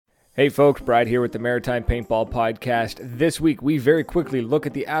Hey folks, Brad here with the Maritime Paintball Podcast. This week we very quickly look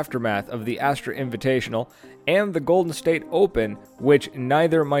at the aftermath of the Astra Invitational and the Golden State Open, which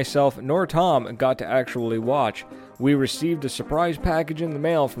neither myself nor Tom got to actually watch. We received a surprise package in the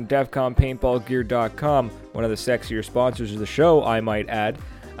mail from DEFCONPaintballGear.com, one of the sexier sponsors of the show, I might add.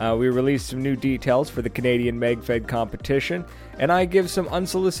 We released some new details for the Canadian MagFed competition, and I give some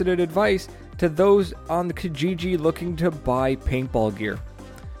unsolicited advice to those on the Kijiji looking to buy paintball gear.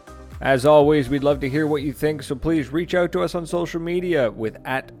 As always, we'd love to hear what you think, so please reach out to us on social media with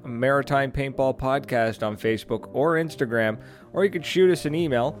 @Maritime Paintball Podcast on Facebook or Instagram, or you could shoot us an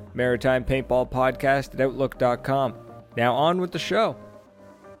email, maritimepaintballpodcast@outlook.com. Now on with the show.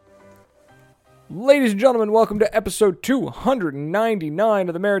 Ladies and gentlemen, welcome to episode 299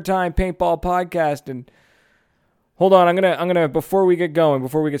 of the Maritime Paintball Podcast. And hold on, I'm gonna before we get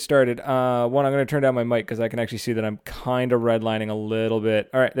started, I'm gonna turn down my mic because I can actually see that I'm kind of redlining a little bit.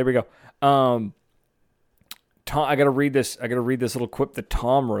 All right, there we go. Tom, I gotta read this little quip that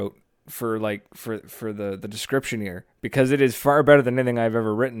Tom wrote for the description here, because it is far better than anything I've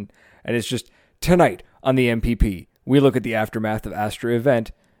ever written. And it's just, tonight on the MPP, we look at the aftermath of Astra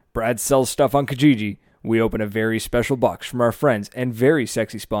event. Brad sells stuff on Kijiji. We open a very special box from our friends and very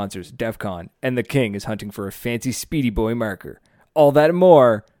sexy sponsors, DEFCON, and the King is hunting for a fancy Speedy Boy marker. All that and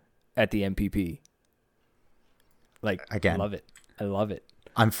more at the MPP. Again, I love it.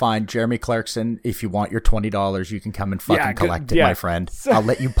 I'm fine. Jeremy Clarkson, if you want your $20, you can come and fucking collect it, my friend. I'll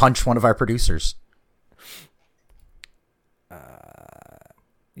let you punch one of our producers.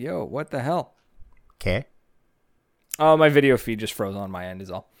 Yo, what the hell? Okay. Oh, my video feed just froze on my end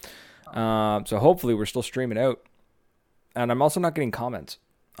is all. So hopefully we're still streaming out. And I'm also not getting comments,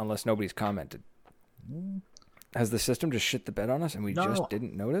 unless nobody's commented. Has the system just shit the bed on us and we just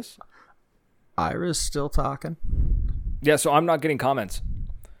didn't notice? Ira's still talking. Yeah, so I'm not getting comments.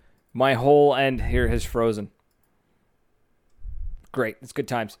 My whole end here has frozen. Great, it's good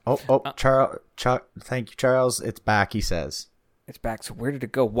times. Charles, thank you, Charles. It's back, he says. It's back. So where did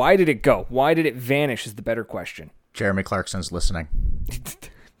it go? Why did it go? Why did it vanish is the better question. Jeremy Clarkson's listening.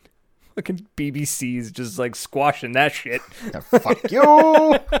 Fucking BBC's just squashing that shit. Yeah, fuck you.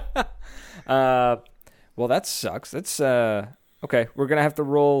 Well, that sucks. That's okay. We're gonna have to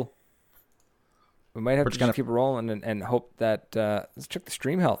roll. We might have to just keep rolling and hope that let's check the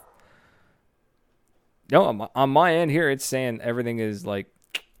stream health. No, on my end here, it's saying everything is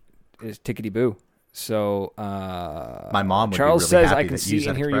tickety boo. So my mom would Charles be really says happy I can that see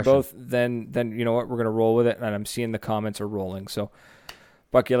and hear you both. Then you know what? We're gonna roll with it, and I'm seeing the comments are rolling. So,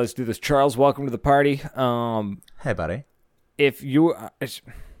 Bucky, let's do this. Charles, welcome to the party. Hey, buddy.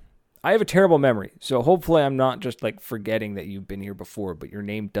 I have a terrible memory, so hopefully I'm not just forgetting that you've been here before, but your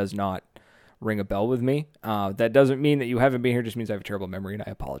name does not ring a bell with me. That doesn't mean that you haven't been here, just means I have a terrible memory, and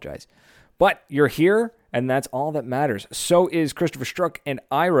I apologize. But you're here, and that's all that matters. So is Christopher Struck and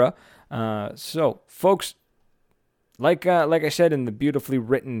Ira. So, folks, like I said in the beautifully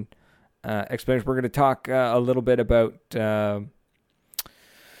written explanation, we're going to talk a little bit about the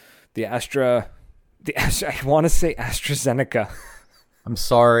Astra. I want to say AstraZeneca. I'm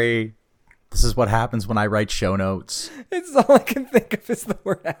sorry. This is what happens when I write show notes. It's all I can think of is the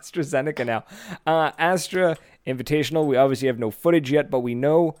word AstraZeneca now. Astra Invitational. We obviously have no footage yet, but we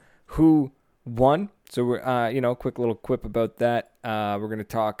know who won. So we're quick little quip about that. We're going to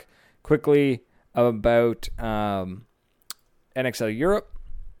talk quickly about NXL Europe.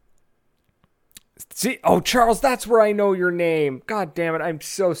 See, Charles, that's where I know your name. God damn it, I'm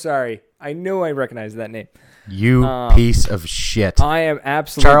so sorry. I knew I recognized that name. You piece of shit. I am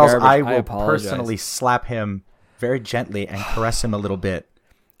absolutely Charles, garbage. I will personally slap him very gently and caress him a little bit.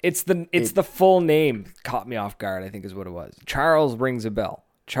 It's the full name caught me off guard, I think is what it was. Charles rings a bell.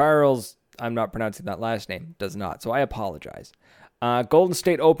 Charles, I'm not pronouncing that last name, does not. So I apologize. Golden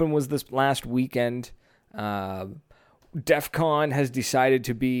State Open was this last weekend. DEFCON has decided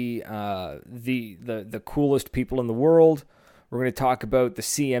to be the coolest people in the world. We're going to talk about the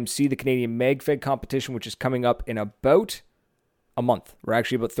CMC, the Canadian MagFed competition, which is coming up in about a month. We're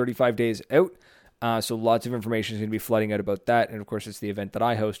actually about 35 days out. So lots of information is going to be flooding out about that. And of course, it's the event that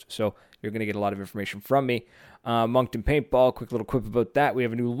I host. So you're going to get a lot of information from me. Moncton Paintball, quick little quip about that. We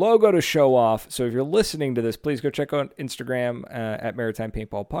have a new logo to show off. So if you're listening to this, please go check out Instagram at Maritime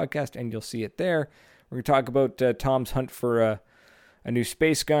Paintball Podcast, and you'll see it there. We're going to talk about Tom's hunt for a new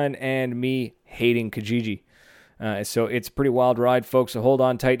space gun and me hating Kijiji. So it's a pretty wild ride, folks. So hold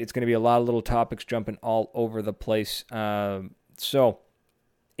on tight. It's going to be a lot of little topics jumping all over the place. So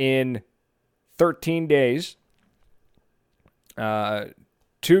in 13 days,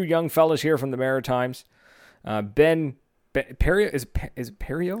 two young fellas here from the Maritimes. Ben Perio is it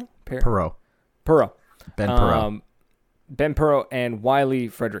Perio? Perreault. Ben Perreault. Ben Perreault and Wiley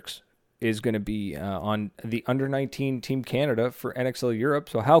Fredericks is going to be on the under-19 Team Canada for NXL Europe.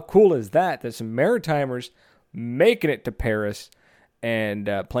 So how cool is that? There's some Maritimers making it to Paris and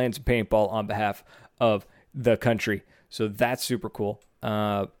playing some paintball on behalf of the country. So that's super cool.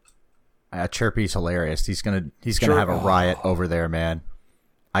 Chirpy's hilarious. He's gonna have a riot over there, man.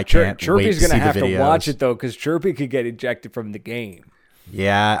 I can't wait to see the videos. Chirpy's gonna have to watch it though, because Chirpy could get ejected from the game.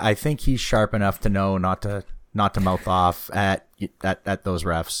 Yeah, I think he's sharp enough to know not to mouth off at those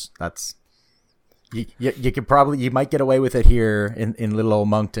refs. That's you could probably, you might get away with it here in little old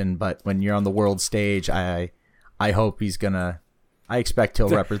Moncton, but when you're on the world stage, I hope he's gonna. I expect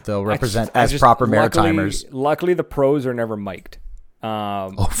they'll represent as proper Maritimers. Luckily, the pros are never mic'd.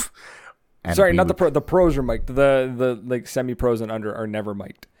 And sorry, not the pro. The pros are mic'd. The like semi-pros and under are never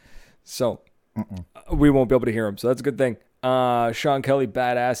mic'd. So we won't be able to hear them. So that's a good thing. Sean Kelly,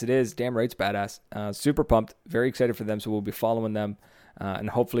 badass. It is. Damn right, it's badass. Super pumped. Very excited for them. So we'll be following them.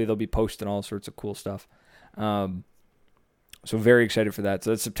 And hopefully they'll be posting all sorts of cool stuff. So very excited for that.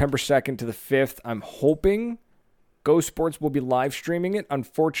 So it's September 2nd to the 5th. I'm hoping Go Sports will be live streaming it.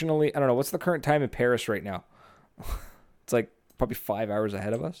 Unfortunately, I don't know. What's the current time in Paris right now? It's like probably 5 hours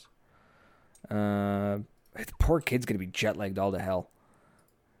ahead of us. The poor kid's going to be jet lagged all to hell.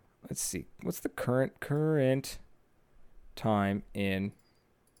 Let's see. What's the current time in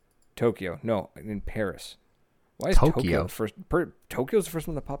Tokyo? No, in Paris. Why is Tokyo first? Tokyo's the first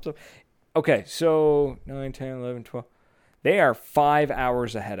one that pops up. Okay, so 9, 10, 11, 12. They are 5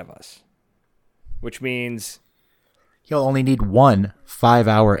 hours ahead of us, which means you'll only need 1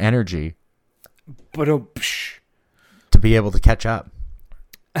 5-hour energy to be able to catch up.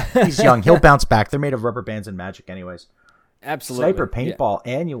 He's young. He'll bounce back. They're made of rubber bands and magic anyways. Absolutely. Sniper Paintball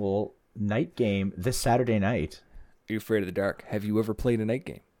annual night game this Saturday night. Are you afraid of the dark? Have you ever played a night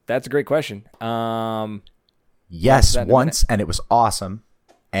game? That's a great question. Yes, once, and it was awesome.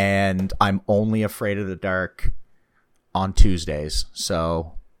 And I'm only afraid of the dark on Tuesdays,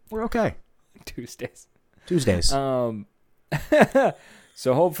 so we're okay. Tuesdays.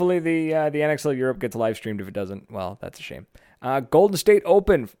 So hopefully the NXL Europe gets live streamed. If it doesn't, well, that's a shame. Golden State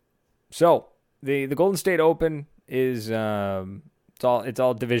Open. So the Golden State Open is it's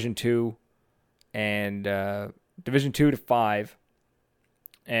all Division 2 and Division 2 to 5.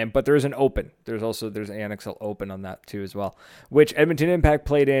 But there is an Open. There's an NXL Open on that too as well, which Edmonton Impact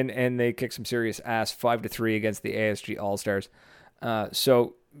played in, and they kicked some serious ass 5-3 against the ASG All-Stars.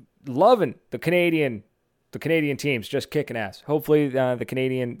 So loving the Canadian teams just kicking ass. Hopefully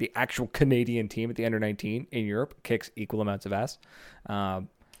the actual Canadian team at the under 19 in Europe kicks equal amounts of ass.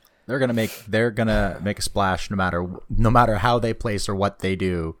 They're gonna make a splash no matter how they place or what they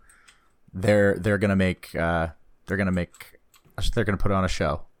do. They're gonna put on a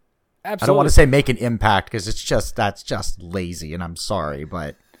show. Absolutely. I don't want to say make an impact because that's just lazy, and I'm sorry,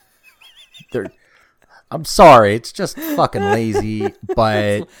 but it's just fucking lazy.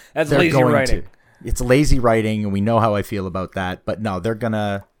 But that's lazy writing. It's lazy writing, and we know how I feel about that. But no, they're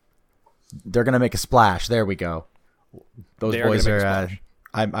gonna make a splash. There we go. Those boys are.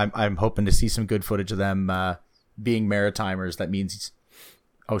 I'm hoping to see some good footage of them being Maritimers. That means.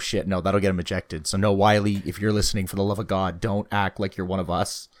 Oh shit, no, that'll get him ejected. So no, Wiley, if you're listening, for the love of God, don't act like you're one of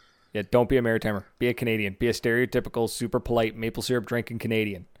us. Yeah, don't be a Maritimer. Be a Canadian. Be a stereotypical, super polite, maple syrup drinking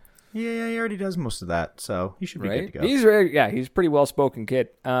Canadian. Yeah, he already does most of that, so he should be good to go. He's a pretty well-spoken kid.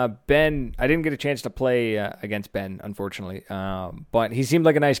 Ben, I didn't get a chance to play against Ben, unfortunately, but he seemed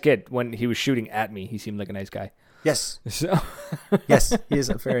like a nice kid. When he was shooting at me, he seemed like a nice guy. Yes. So yes, he is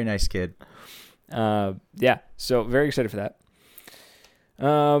a very nice kid. Yeah, so very excited for that.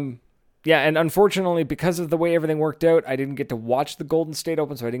 Yeah, and unfortunately, because of the way everything worked out, I didn't get to watch the Golden State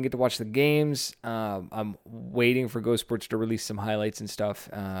Open, so I didn't get to watch the games. I'm waiting for Go Sports to release some highlights and stuff,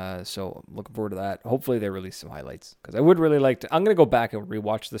 so I'm looking forward to that. Hopefully they release some highlights, because I would really like to. I'm going to go back and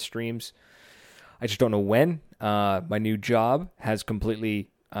rewatch the streams. I just don't know when. My new job has completely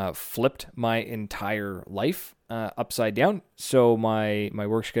flipped my entire life upside down, so my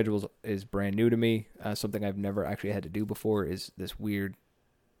work schedule is brand new to me. Something I've never actually had to do before is this weird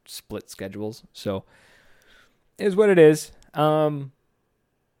split schedules, so it is what it is. But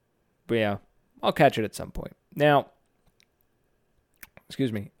yeah, I'll catch it at some point. Now,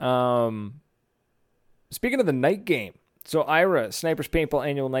 excuse me. Speaking of the night game, so Ira, Snipers Paintball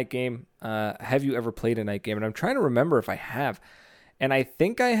annual night game. Have you ever played a night game? And I'm trying to remember if I have, and I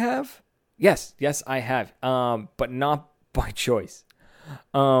think I have. Yes, I have. But not by choice.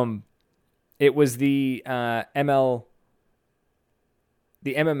 It was the MML,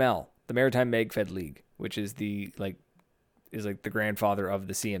 the Maritime Meg Fed League, which is the like the grandfather of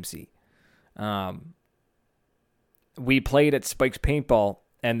the CMC. We played at Spike's Paintball,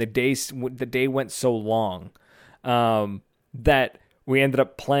 and the day went so long that we ended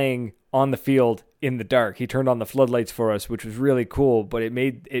up playing on the field in the dark. He turned on the floodlights for us, which was really cool, but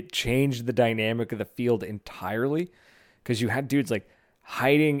it changed the dynamic of the field entirely because you had dudes like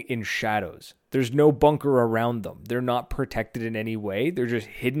hiding in shadows. There's no bunker around them. They're not protected in any way. They're just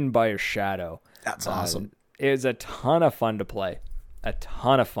hidden by a shadow. That's awesome. It was a ton of fun to play. A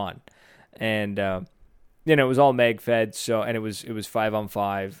ton of fun. And, it was all mag fed. And it was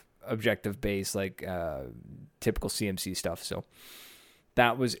 5-on-5 objective based, like, typical CMC stuff. So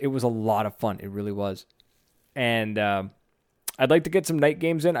it was a lot of fun. It really was. And, I'd like to get some night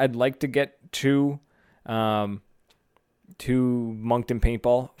games in. I'd like to get to Moncton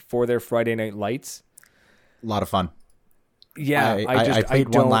Paintball for their Friday Night Lights. A lot of fun. Yeah, I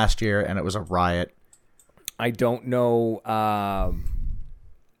played one last year and it was a riot. I don't know.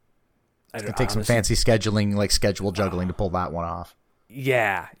 It's going to take some fancy scheduling, like schedule juggling to pull that one off.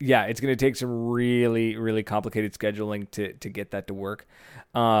 Yeah. It's going to take some really, really complicated scheduling to get that to work.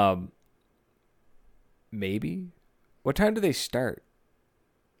 Maybe. What time do they start?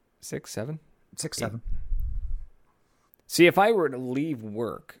 6, 7? 6, 7. See, if I were to leave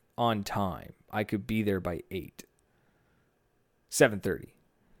work on time, I could be there by 8. 7:30.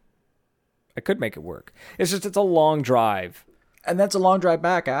 I could make it work. It's a long drive. And that's a long drive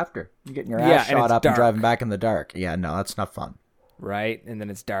back after. You're getting your ass shot up and driving back in the dark. Yeah, no, that's not fun. Right? And then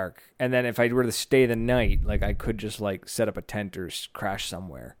it's dark. And then if I were to stay the night, like I could just like set up a tent or crash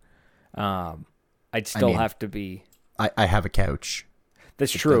somewhere. I'd still have to be... I have a couch.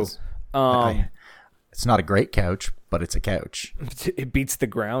 That's true. It's not a great couch, but it's a couch. It beats the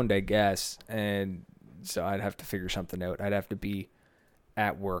ground, I guess. And so I'd have to figure something out. I'd have to be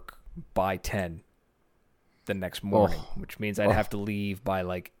at work by 10 the next morning, which means I'd have to leave by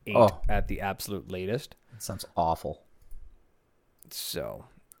like 8 at the absolute latest. That sounds awful. So,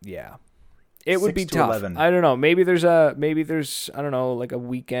 yeah. It would be tough. 11. I don't know. Maybe there's I don't know, like a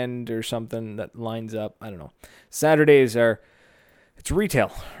weekend or something that lines up. I don't know. Saturdays it's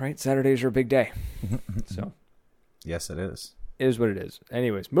retail, right? Saturdays are a big day. So, yes, it is. It is what it is.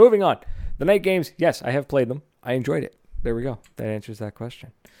 Anyways, moving on. The night games, yes, I have played them. I enjoyed it. There we go. That answers that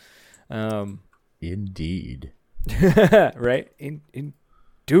question. Indeed. Right?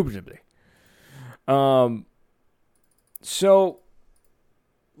 Indubitably. So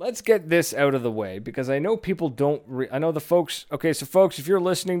let's get this out of the way because I know people don't... I know the folks... Okay, so folks, if you're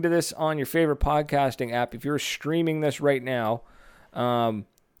listening to this on your favorite podcasting app, if you're streaming this right now,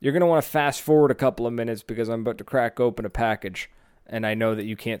 you're going to want to fast forward a couple of minutes because I'm about to crack open a package and I know that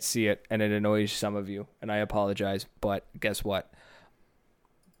you can't see it and it annoys some of you and I apologize, but guess what?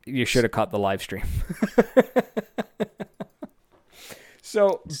 You should have caught the live stream.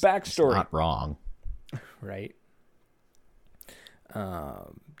 So, backstory. It's not wrong. Right?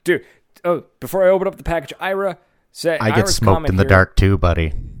 Dude, before I open up the package, Ira said... I get smoked in the dark too,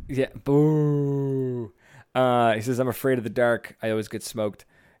 buddy. Yeah, boo. He says, I'm afraid of the dark. I always get smoked.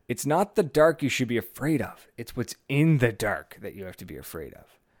 It's not the dark you should be afraid of. It's what's in the dark that you have to be afraid of.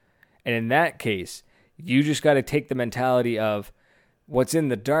 And in that case, you just got to take the mentality of what's in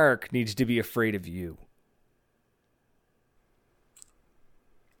the dark needs to be afraid of you.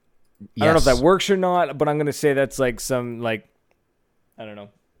 Yes. I don't know if that works or not, but I'm going to say that's like some, like, I don't know.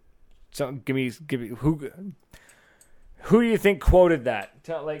 So give me, who do you think quoted that?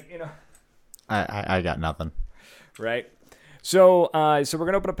 I got nothing. Right. So we're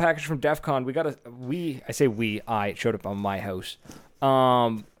gonna open a package from DEF CON. I showed up on my house.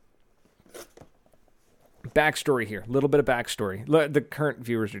 Backstory here. A little bit of backstory. The current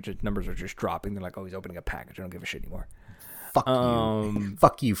viewers numbers are just dropping. They're like, oh, he's opening a package. I don't give a shit anymore. Fuck you.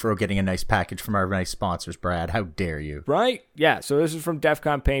 Fuck you for getting a nice package from our nice sponsors, Brad. How dare you? Right? Yeah. So this is from DEF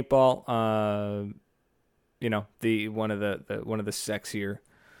CON Paintball. The one of the sexier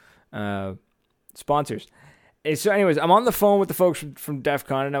sponsors. And so anyways, I'm on the phone with the folks from DEF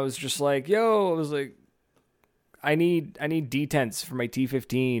CON and I was just like, I need detents for my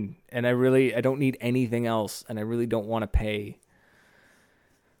T15 and I don't need anything else and I really don't want to pay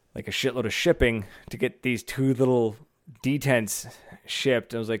like a shitload of shipping to get these 2 little detents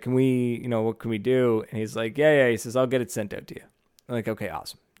shipped. I was like, what can we do? And he's like, yeah. He says, I'll get it sent out to you. I'm like, okay,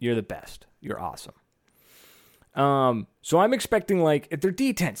 awesome. You're the best. You're awesome. So I'm expecting if they're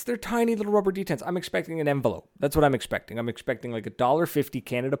detents, they're tiny little rubber detents. I'm expecting an envelope. That's what I'm expecting. I'm expecting like $1.50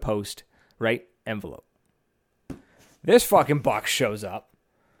 Canada Post, right? Envelope. This fucking box shows up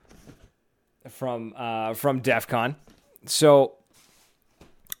from DEF CON. So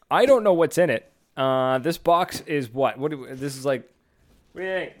I don't know what's in it. This box is what? This is like, what do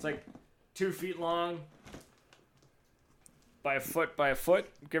you think? It's like 2 feet long by a foot by a foot.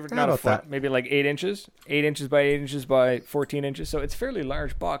 Give it not a foot, that. Maybe like 8 inches. 8 inches by 8 inches by 14 inches. So it's a fairly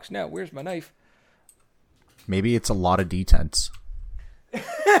large box. Now, where's my knife? Maybe it's a lot of detents.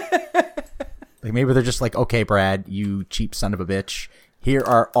 Like maybe they're just like, okay, Brad, you cheap son of a bitch. Here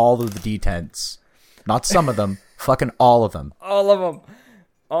are all of the detents. Not some of them, fucking all of them. All of them.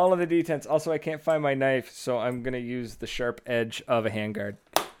 All of the detents. Also, I can't find my knife, so I'm going to use the sharp edge of a handguard.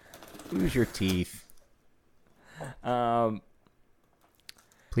 Use your teeth.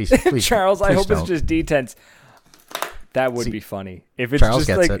 Please, Charles, please I hope don't. it's just detents. That would be funny. If it's Charles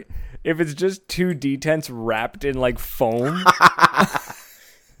just gets like, it. if it's just 2 detents wrapped in like foam,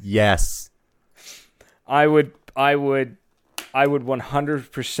 yes. I would 100%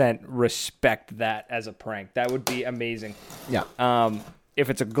 respect that as a prank. That would be amazing. Yeah. If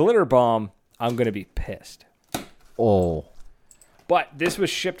it's a glitter bomb, I'm going to be pissed. Oh. But this was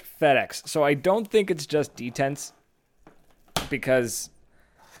shipped FedEx, so I don't think it's just detents because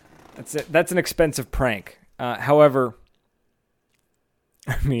that's an expensive prank. However,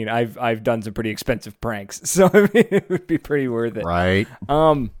 I mean, I've done some pretty expensive pranks, so I mean, it would be pretty worth it. Right.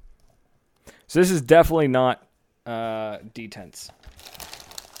 So this is definitely not detents.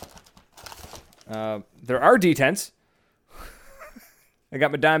 There are detents. I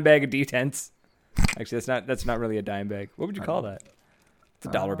got my dime bag of detents. Actually, that's not really a dime bag. What would you call that? It's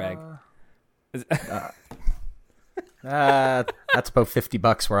a dollar bag. That's about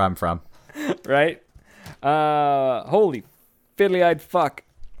 $50 where I'm from. Right? Holy fiddly-eyed fuck.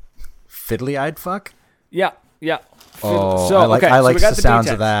 Fiddly-eyed fuck? Yeah. Oh, so, I like the sounds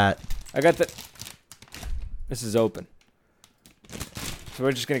of that. I got the... This is open. So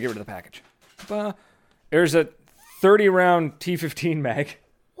we're just going to get rid of the package. There's a 30-round T15 mag.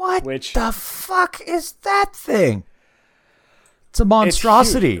 What the fuck is that thing? It's a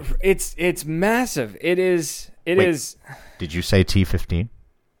monstrosity. It's massive. It is. Did you say T15?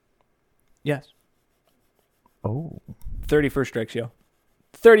 Yes. Oh. 31st strikes, yo.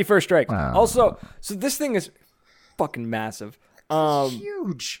 31st strike. Wow. Also, so this thing is fucking massive.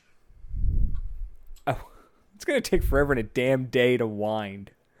 Huge. Oh, it's gonna take forever and a damn day to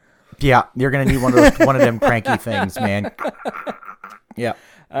wind. Yeah, you're gonna need one of them cranky things, man. Yeah.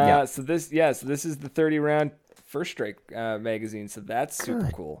 So this is the 30-round First Strike magazine. So that's super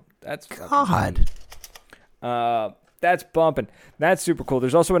cool. That's God. That's bumping. That's super cool.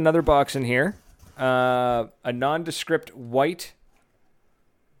 There's also another box in here, a nondescript white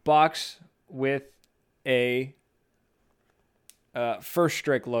box with a First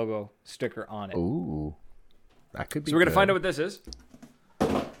Strike logo sticker on it. Ooh, that could be. So we're gonna find out what this is.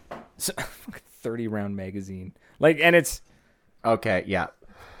 So, 30-round magazine, and it's okay. Yeah,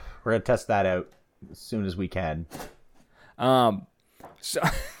 we're gonna test that out as soon as we can. So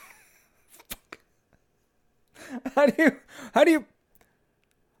how do you?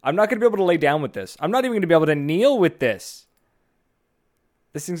 I'm not gonna be able to lay down with this. I'm not even gonna be able to kneel with this.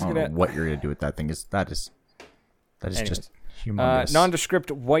 This thing's gonna. What you're gonna do with that thing is anyways. Just humongous.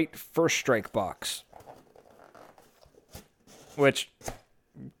 Nondescript white First Strike box, which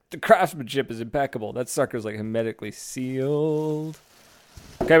the craftsmanship is impeccable. That sucker's like hermetically sealed.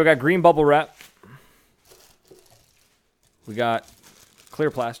 Okay, we got green bubble wrap. We got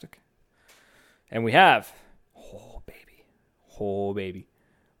clear plastic, and we have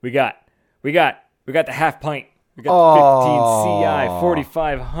we got the half pint. We got the 15 CI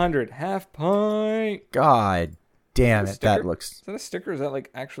 4500 half pint. God damn it! That looks. Is that a sticker? Or is that like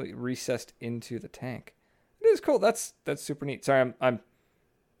actually recessed into the tank? It is cool. That's super neat. Sorry, I'm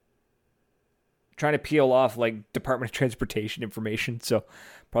trying to peel off like Department of Transportation information, so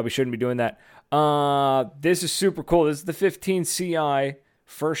probably shouldn't be doing that. This is super cool. This is the 15 CI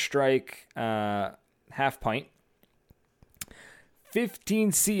First Strike half pint.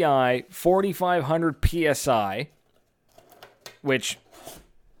 15 CI 4500 PSI, which,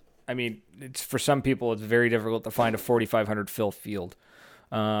 I mean, it's for some people it's very difficult to find a 4500 fill field.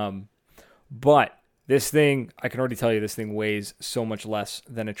 But this thing, I can already tell you, this thing weighs so much less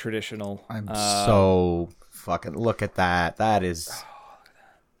than a traditional. I'm so fucking look at that. That is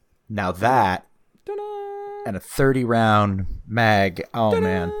now that Ta-da! and a 30-round mag. Oh Ta-da!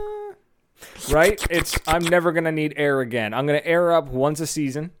 man. Right? I'm never gonna need air again. I'm gonna air up once a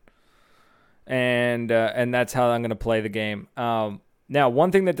season, and that's how I'm gonna play the game. Now,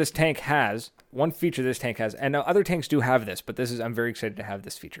 one thing that this tank has, one feature this tank has, and other tanks do have this, but I'm very excited to have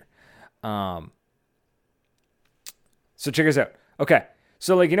this feature. So check us out. Okay,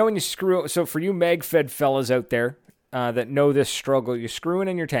 so when you screw, so for you mag-fed fellas out there that know this struggle, you screw it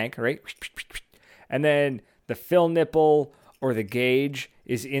in your tank, right? And then the fill nipple or the gauge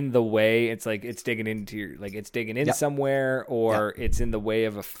is in the way. It's like it's digging into your, like it's digging in somewhere, or it's in the way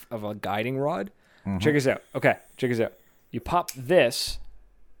of a guiding rod. Mm-hmm. Check this out. Okay, check this out. You pop this,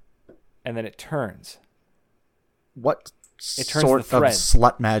 and then it turns. What sort of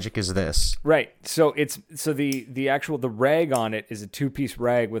slut magic is this? Right. So the rag on it is a 2-piece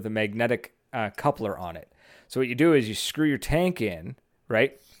rag with a magnetic coupler on it. So what you do is you screw your tank in,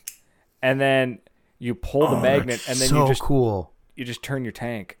 right, and then you pull the magnet, and then you just turn your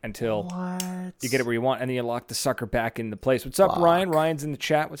tank until you get it where you want, and then you lock the sucker back into place. What's up, Ryan? Ryan's in the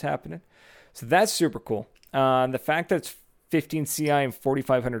chat. What's happening? So that's super cool. The fact that it's 15 CI and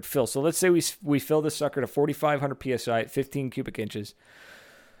 4,500 fill. So let's say we fill this sucker to 4,500 PSI at 15 cubic inches.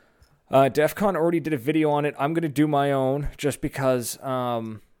 DEF CON already did a video on it. I'm going to do my own just because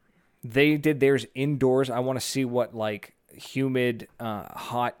they did theirs indoors. I want to see what like humid,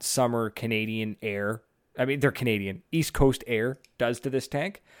 hot summer Canadian air, I mean, they're Canadian, East Coast air does to this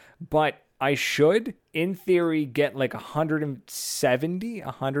tank. But I should, in theory, get like 170,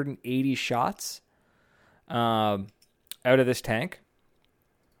 180 shots out of this tank,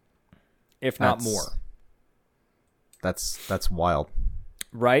 if not more. That's wild,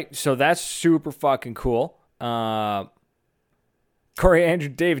 right? So that's super fucking cool. Corey Andrew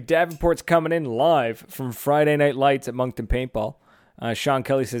David Davenport's coming in live from Friday Night Lights at Moncton Paintball. Sean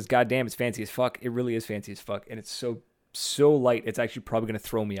Kelly says, "God damn, it's fancy as fuck." It really is fancy as fuck, and it's so light. It's actually probably going to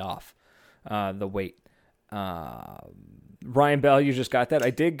throw me off the weight. Ryan Bell, you just got that. I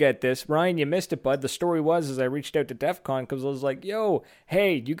did get this. Ryan, you missed it, bud. The story was I reached out to DEF CON because I was like, yo,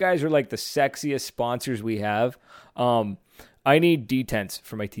 hey, you guys are like the sexiest sponsors we have. I need detents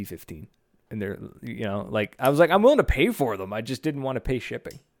for my T15. And they're, you know, like, I was like, I'm willing to pay for them. I just didn't want to pay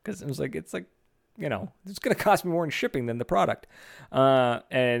shipping because it was like, it's like, you know, it's going to cost me more in shipping than the product.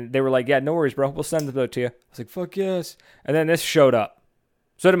 And they were like, yeah, no worries, bro. We'll send them out to you. I was like, fuck yes. And then this showed up.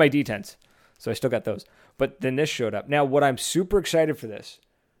 So did my detents. So I still got those. But then this showed up. Now, what I'm super excited for this,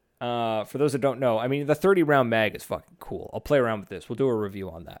 for those that don't know, I mean, the 30-round mag is fucking cool. I'll play around with this. We'll do a review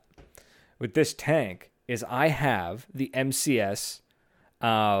on that. With this tank is I have the MCS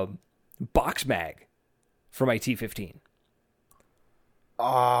box mag for my T15.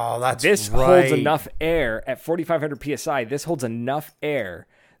 Oh, that's this holds enough air at 4,500 PSI. This holds enough air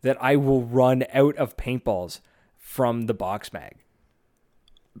that I will run out of paintballs from the box mag.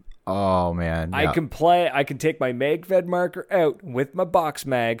 Oh, man. Yeah. I can take my MagFed marker out with my box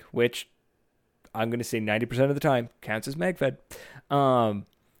mag, which I'm going to say 90% of the time counts as MagFed. I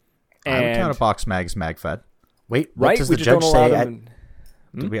would count a box mag as MagFed. Wait, what right? does we the judge say?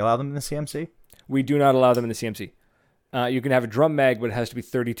 Do we allow them in the CMC? We do not allow them in the CMC. You can have a drum mag, but it has to be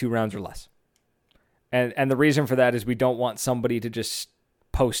 32 rounds or less. And the reason for that is we don't want somebody to just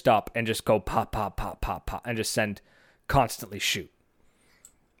post up and just go pop, pop, pop, pop, pop, and just constantly shoot.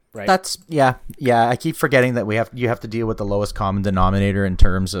 Right. That's yeah. I keep forgetting that you have to deal with the lowest common denominator in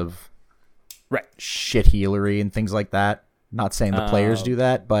terms of shit healery and things like that. Not saying the players do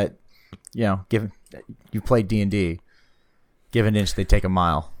that, but you know, given you played D&D, give an inch, they take a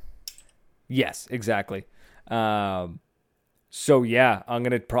mile. Yes, exactly. So yeah, I'm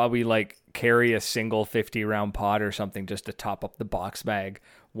gonna probably like carry a single 50-round pod or something just to top up the box mag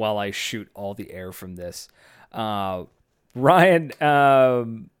while I shoot all the air from this.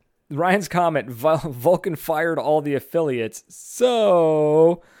 Ryan's comment, Vulcan fired all the affiliates,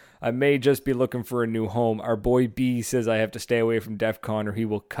 so I may just be looking for a new home. Our boy B says I have to stay away from DEF CON or he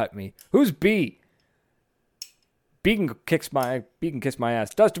will cut me. Who's B? B can kiss my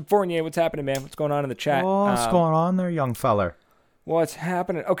ass. Dustin Fournier, what's happening, man? What's going on in the chat? What's going on there, young feller? What's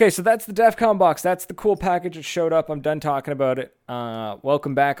happening? Okay, so that's the DEF CON box. That's the cool package that showed up. I'm done talking about it.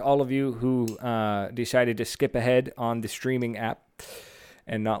 Welcome back, all of you who decided to skip ahead on the streaming app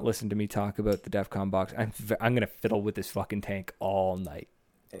and not listen to me talk about the DEF CON box. I'm going to fiddle with this fucking tank all night.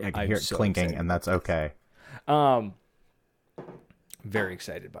 I can hear it clinking, excited. And that's okay. Very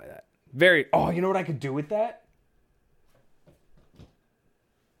excited by that. You know what I could do with that?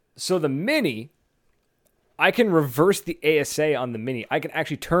 So the Mini, I can reverse the ASA on the Mini. I can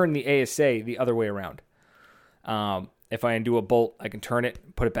actually turn the ASA the other way around. If I undo a bolt, I can turn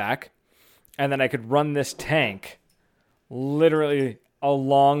it, put it back, and then I could run this tank literally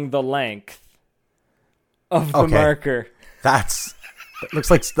along the length of the marker. That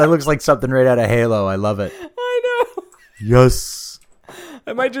looks like something right out of Halo. I love it. I know. Yes.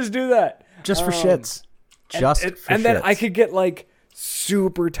 I might just do that. Just for shits. And then I could get like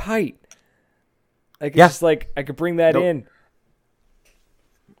super tight. I could just like I could bring that in.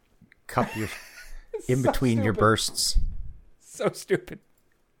 Cup your in between your bursts. So stupid.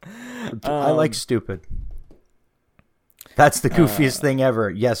 I like stupid. That's the goofiest thing ever.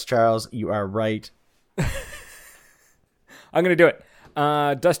 Yes, Charles, you are right. I'm going to do it.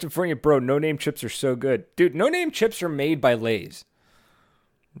 Dustin Fournier, bro, no-name chips are so good. Dude, no-name chips are made by Lay's.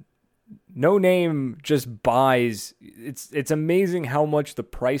 No Name just buys. It's amazing how much the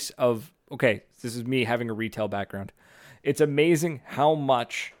price of... Okay, this is me having a retail background. It's amazing how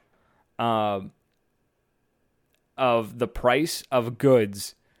much of the price of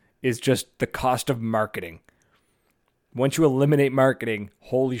goods is just the cost of marketing. Once you eliminate marketing,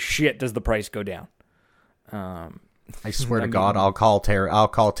 holy shit, does the price go down. I swear to God, I'll call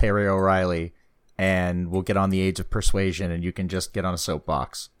Terry O'Reilly, and we'll get on the Age of Persuasion, and you can just get on a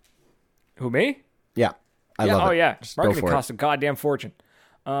soapbox. Who, me? Yeah, I love it. Oh yeah, just marketing costs a goddamn fortune.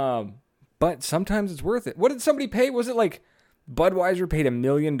 But sometimes it's worth it. What did somebody pay? Was it like Budweiser paid $1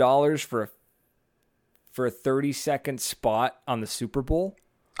 million for a 30-second spot on the Super Bowl?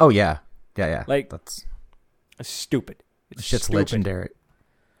 Oh yeah. Like that's stupid. It's shit's stupid. Legendary.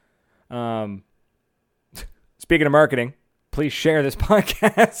 Speaking of marketing, please share this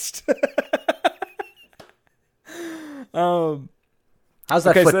podcast. How's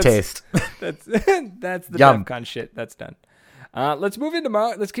that foot taste? That's the DEFCON shit. That's done. Let's move into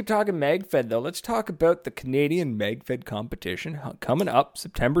let's keep talking MagFed though. Let's talk about the Canadian MagFed competition coming up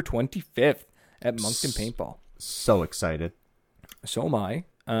September 25th at Moncton Paintball. So excited. So am I.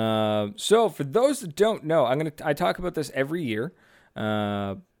 So for those that don't know, I talk about this every year.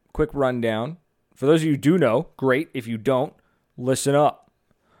 Quick rundown. For those of you who do know, great. If you don't, listen up.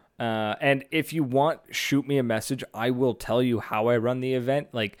 And if you want, shoot me a message. I will tell you how I run the event.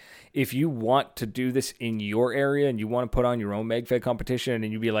 Like, if you want to do this in your area and you want to put on your own MagFed competition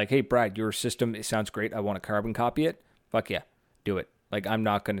and you'd be like, hey, Brad, your system, it sounds great. I want to carbon copy it. Fuck yeah, do it. Like, I'm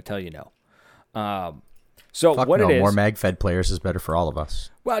not going to tell you no. So Fuck what no, it is... more MagFed players is better for all of us.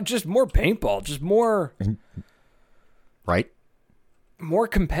 Well, just more paintball. Just more... Right? More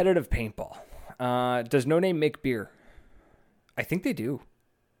competitive paintball. Does No Name make beer? I think they do.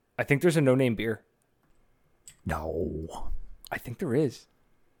 I think there's a No Name beer. No. I think there is.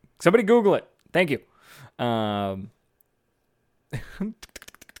 Somebody Google it. Thank you. So the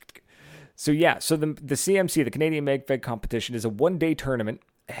CMC, the Canadian MagFed competition, is a one-day tournament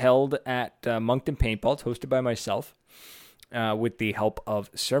held at Moncton Paintball. It's hosted by myself with the help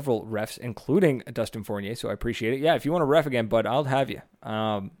of several refs, including Dustin Fournier, so I appreciate it. Yeah, if you want to ref again, bud, I'll have you.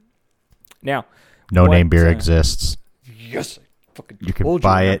 Now, No Name beer exists. Yes, fucking you can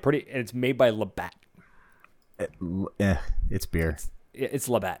buy it. It's made by Labatt. It's beer. It's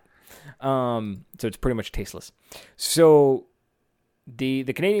Labatt. So it's pretty much tasteless. So the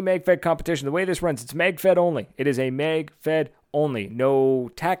Canadian MagFed competition, the way this runs, it's MagFed only. It is a MagFed only. No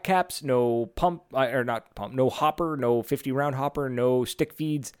tack caps, no pump, or not pump, no hopper, no 50-round hopper, no stick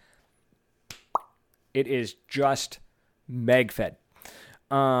feeds. It is just MagFed.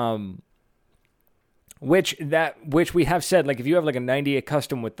 Which we have said, like, if you have like a 98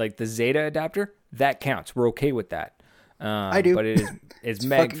 custom with like the Zeta adapter, that counts. We're okay with that. I do. But it's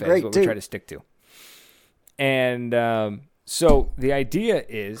MagFed is what we try to stick to. And so the idea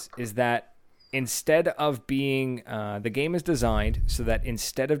is that instead of being, the game is designed so that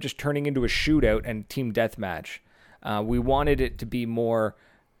instead of just turning into a shootout and team deathmatch, we wanted it to be more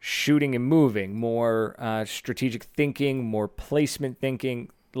shooting and moving, more strategic thinking, more placement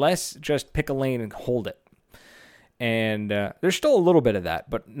thinking, less just pick a lane and hold it. And there's still a little bit of that,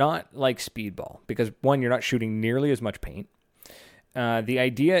 but not like Speedball, because one, you're not shooting nearly as much paint. The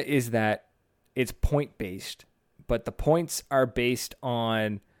idea is that it's point-based, but the points are based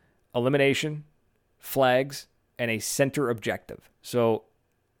on elimination, flags, and a center objective. So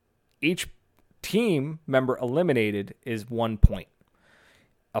each team member eliminated is 1 point.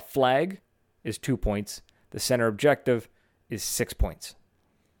 A flag is 2 points. The center objective is 6 points.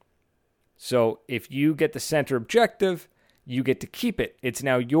 So if you get the center objective, you get to keep it. It's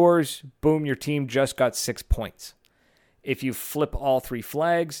now yours. Boom, your team just got 6 points. If you flip all 3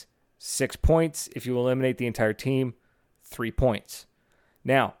 flags, 6 points. If you eliminate the entire team, 3 points.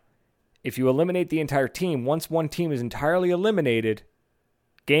 Now, if you eliminate the entire team, once one team is entirely eliminated,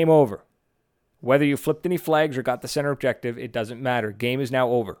 game over. Whether you flipped any flags or got the center objective, it doesn't matter. Game is now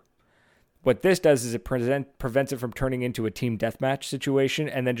over. What this does is it prevents it from turning into a team deathmatch situation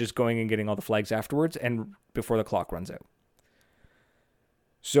and then just going and getting all the flags afterwards and before the clock runs out.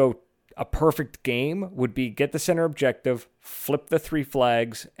 So a perfect game would be get the center objective, flip the 3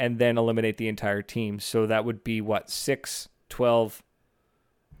 flags, and then eliminate the entire team. So that would be, 6, 12,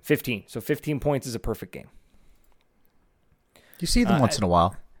 15. So 15 points is a perfect game. You see them once in a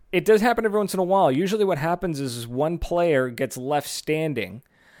while. It does happen every once in a while. Usually what happens is one player gets left standing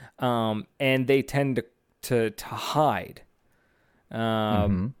and they tend to hide.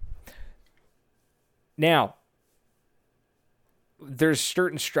 Now, there's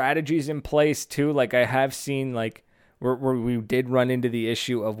certain strategies in place too. Like I have seen, like where we did run into the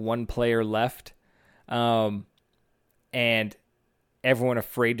issue of one player left, and everyone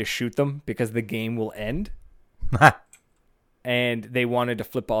afraid to shoot them because the game will end. And they wanted to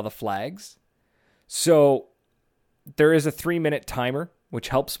flip all the flags. So there is a 3-minute timer, which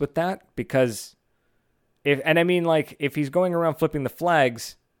helps with that because if he's going around flipping the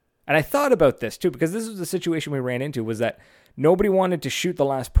flags, and I thought about this too, because this was the situation we ran into, was that nobody wanted to shoot the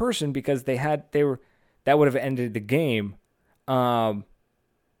last person because that would have ended the game. So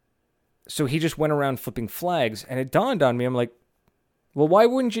he just went around flipping flags, and it dawned on me, I'm like, well, why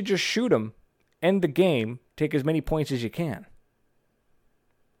wouldn't you just shoot him, end the game, take as many points as you can?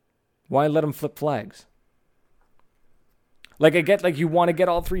 Why let him flip flags? Like, I get, like, you want to get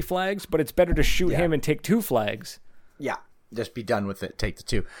all 3 flags, but it's better to shoot him and take 2 flags. Yeah, just be done with it. Take the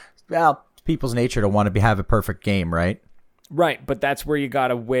 2. Well, it's people's nature to want to have a perfect game, right? Right, but that's where you got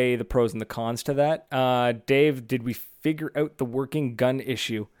to weigh the pros and the cons to that. Dave, did we figure out the working gun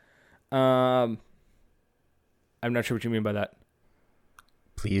issue? I'm not sure what you mean by that.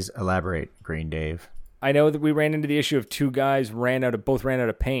 Please elaborate, Green Dave. I know that we ran into the issue of 2 guys both ran out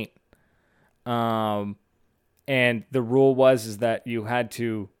of paint. And the rule was that you had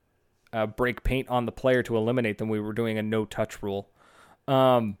to break paint on the player to eliminate them. We were doing a no-touch rule,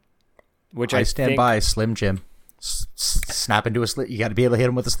 which I stand by. Slim Jim, snap into a slim. You got to be able to hit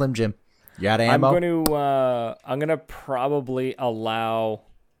him with a Slim Jim. You got ammo. I'm gonna probably allow.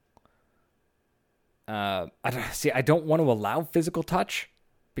 I don't want to allow physical touch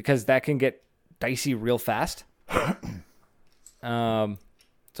because that can get dicey real fast. So I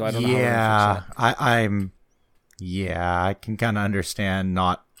don't know. Yeah, I can kind of understand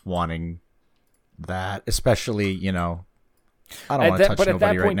not wanting that, especially, I don't want to touch but nobody at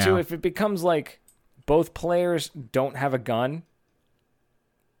that point, right now. too, if it becomes like both players don't have a gun,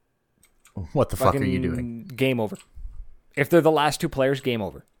 what the fuck are you doing? Game over. If they're the last 2 players, game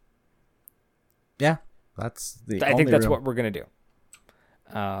over. Yeah, I think that's what we're gonna do.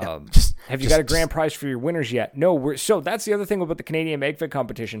 Have you got a grand prize for your winners yet? No. So that's the other thing about the Canadian MegFed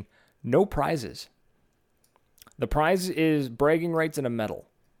competition. No prizes. The prize is bragging rights and a medal.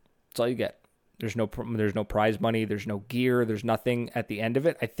 That's all you get. There's no prize money. There's no gear. There's nothing at the end of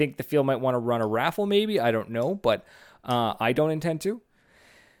it. I think the field might want to run a raffle, maybe. I don't know, but I don't intend to.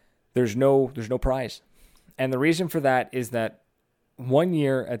 There's no prize, and the reason for that is that one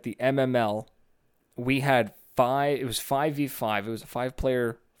year at the MML, we had 5. It was 5v5. It was a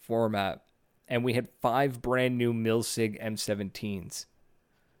 5-player format, and we had 5 brand new Milsig M17s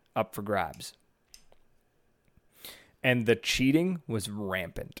up for grabs. And the cheating was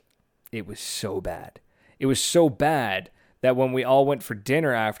rampant. It was so bad. It was so bad that when we all went for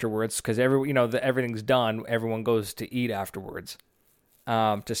dinner afterwards, because everything's done, everyone goes to eat afterwards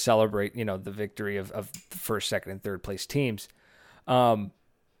to celebrate, the victory of the first, second, and third place teams.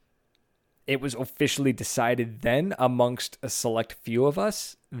 It was officially decided then amongst a select few of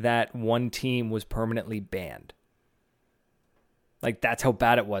us that one team was permanently banned. Like, that's how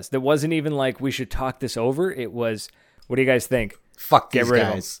bad it was. There wasn't even like, we should talk this over. It was, what do you guys think? Fuck these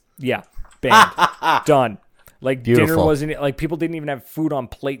guys. Yeah, banned. Done. Like, Beautiful. Dinner wasn't, like, people didn't even have food on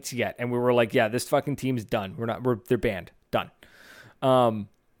plates yet. And we were like, yeah, this fucking team's done. They're banned. Done.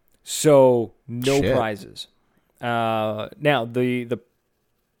 So no prizes. Now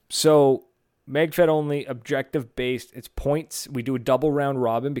so MegFed only, objective based. It's points. We do a double round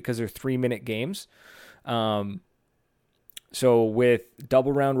robin because they're 3-minute games. So with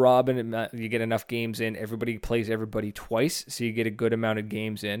double round robin, you get enough games in. Everybody plays everybody twice, so you get a good amount of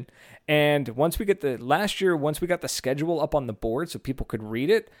games in. And once we got the schedule up on the board so people could read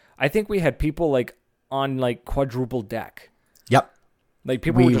it, I think we had people like on like quadruple deck. Yep. Like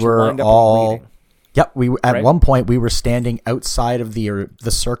people were just lined up and reading. Yep. At one point we were standing outside of the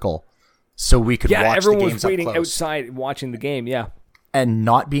circle so we could watch the games up close. Yeah, everyone was waiting outside watching the game. Yeah. And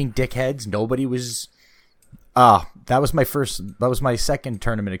not being dickheads, nobody was. That was my second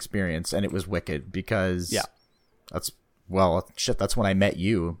tournament experience, and it was wicked because that's when I met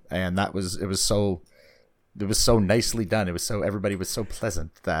you, and it was so nicely done. Everybody was so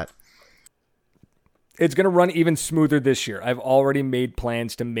pleasant that it's going to run even smoother this year. I've already made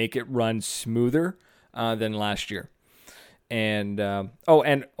plans to make it run smoother than last year. And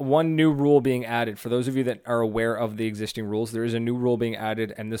and one new rule being added. For those of you that are aware of the existing rules, there is a new rule being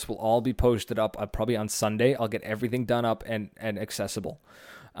added, and this will all be posted up probably on Sunday. I'll get everything done up and accessible.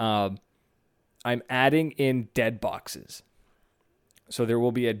 I'm adding in dead boxes. So there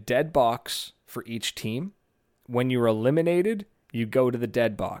will be a dead box for each team. When you're eliminated, you go to the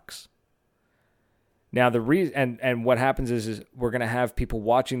dead box. Now the reason and what happens is we're going to have people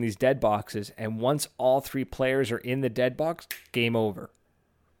watching these dead boxes, and once all 3 players are in the dead box, game over.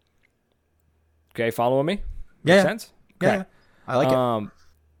 Okay, following me? Yeah. Makes sense? Yeah. Okay. I like it.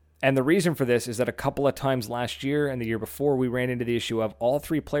 And the reason for this is that a couple of times last year and the year before, we ran into the issue of all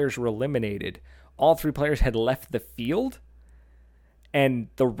 3 players were eliminated. All 3 players had left the field, and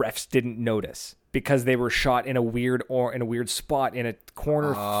the refs didn't notice because they were shot in a weird spot in a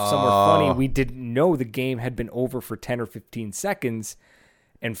corner somewhere funny. We didn't know the game had been over for 10 or 15 seconds,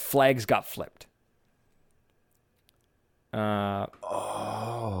 and flags got flipped.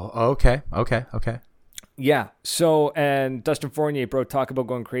 Okay. Yeah. So, and Dustin Fournier, bro, talk about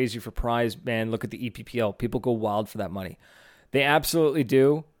going crazy for prize, man. Look at the EPPL. People go wild for that money. They absolutely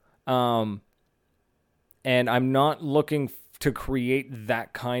do. And I'm not looking to create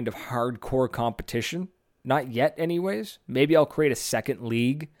that kind of hardcore competition. Not yet, anyways. Maybe I'll create a second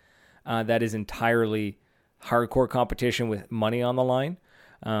league that is entirely hardcore competition with money on the line.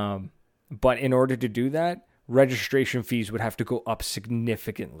 But in order to do that, registration fees would have to go up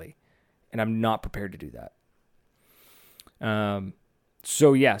significantly. And I'm not prepared to do that.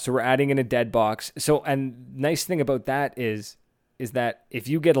 So we're adding in a dead box. So, and nice thing about that is that if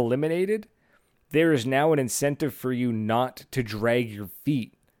you get eliminated, there is now an incentive for you not to drag your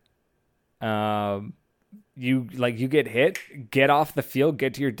feet. You get hit, get off the field,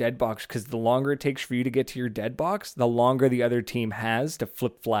 get to your dead box, because the longer it takes for you to get to your dead box, the longer the other team has to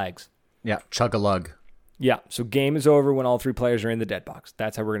flip flags. Yeah, chug a lug. Yeah, so game is over when all 3 players are in the dead box.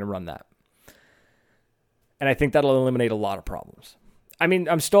 That's how we're going to run that. And I think that'll eliminate a lot of problems. I mean,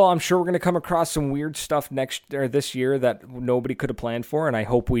 I'm sure we're going to come across some weird stuff this year that nobody could have planned for, and I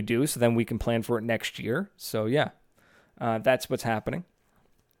hope we do, so then we can plan for it next year. So yeah, that's what's happening.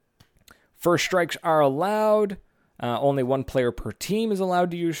 First strikes are allowed. Only 1 player per team is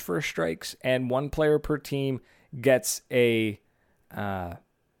allowed to use first strikes, and 1 player per team gets a. I'm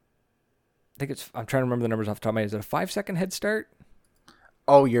trying to remember the numbers off the top of my head. Is it a 5-second head start?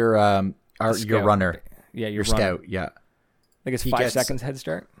 Oh, your runner. Yeah, your scout. Yeah, I think it's 5 seconds head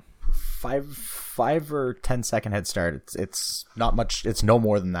start. 5 or 10 second head start. It's not much. It's no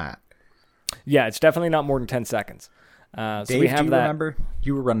more than that. Yeah, it's definitely not more than 10 seconds. Dave, so we have do you that. Remember?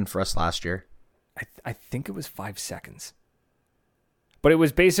 You were running for us last year. I think it was 5 seconds. But it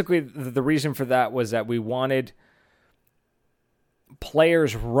was basically the reason for that was that we wanted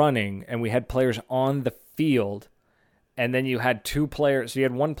players running, and we had players on the field. And then you had 2 players. So you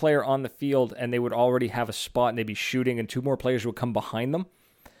had 1 player on the field, and they would already have a spot, and they'd be shooting, and 2 more players would come behind them.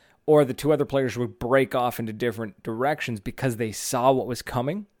 Or the 2 other players would break off into different directions because they saw what was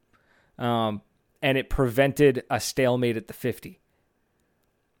coming. And it prevented a stalemate at the 50.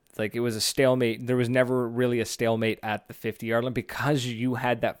 It's like it was a stalemate. There was never really a stalemate at the 50-yard line because you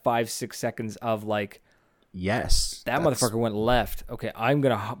had that 5-6 seconds of like, yes, that motherfucker went left. Okay, I'm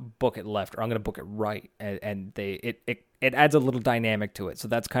gonna book it left, or I'm gonna book it right, and it adds a little dynamic to it. So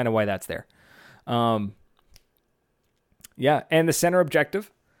that's kind of why that's there. Yeah, and the center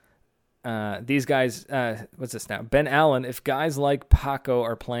objective. These guys, what's this now? Ben Allen. If guys like Paco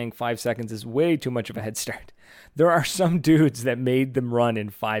are playing 5 seconds, is way too much of a head start. There are some dudes that made them run in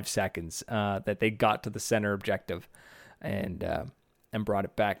 5 seconds. That they got to the center objective, and brought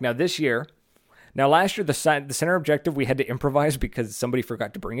it back. Now this year. Now, last year, the center objective, we had to improvise because somebody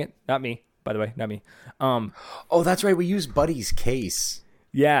forgot to bring it. Not me, by the way, not me. Oh, that's right. We used Buddy's case.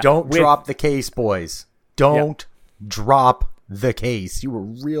 Yeah. Don't drop the case, boys. Don't drop the case. You were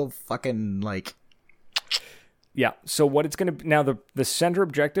real fucking like... Yeah, so what it's going to be... Now, the center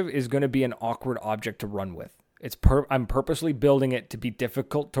objective is going to be an awkward object to run with. I'm purposely building it to be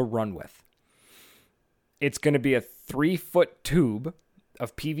difficult to run with. It's going to be a 3-foot tube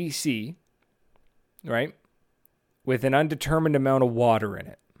of PVC... right? With an undetermined amount of water in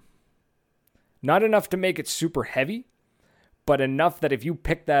it. Not enough to make it super heavy, but enough that if you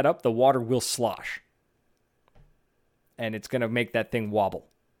pick that up, the water will slosh. And it's going to make that thing wobble.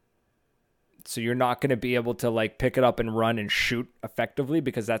 So you're not going to be able to like pick it up and run and shoot effectively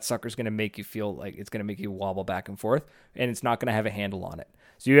because that sucker's going to make you feel like it's going to make you wobble back and forth, and it's not going to have a handle on it.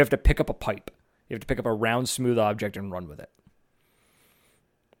 So you have to pick up a pipe. You have to pick up a round, smooth object and run with it.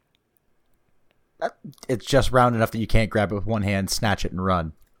 It's just round enough that you can't grab it with one hand, snatch it, and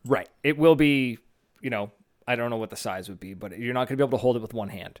run. Right. It will be, I don't know what the size would be, but you're not going to be able to hold it with one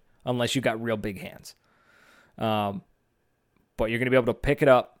hand unless you got real big hands. But you're going to be able to pick it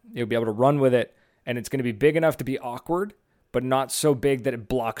up. You'll be able to run with it, and it's going to be big enough to be awkward, but not so big that it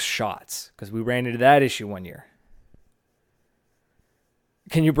blocks shots, because we ran into that issue one year.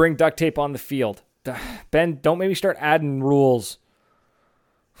 Can you bring duct tape on the field? Ben, don't maybe start adding rules.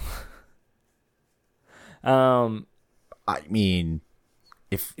 I mean,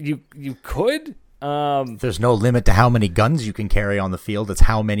 if you could, there's no limit to how many guns you can carry on the field. It's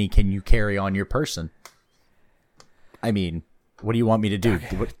how many can you carry on your person. I mean, what do you want me to do?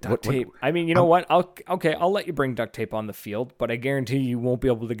 Duct tape. I mean, you know what? I'll let you bring duct tape on the field, but I guarantee you won't be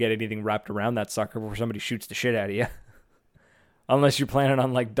able to get anything wrapped around that sucker before somebody shoots the shit out of you. Unless you're planning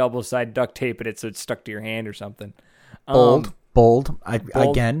on like double-side duct taping it so it's stuck to your hand or something. Bold.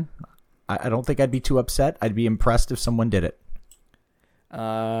 Again, I don't think I'd be too upset. I'd be impressed if someone did it.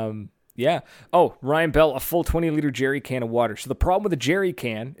 Yeah. Oh, Ryan Bell, a full 20-liter jerry can of water. So the problem with a jerry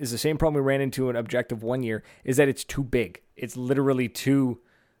can is the same problem we ran into in Objective one year, is that it's too big. It's literally too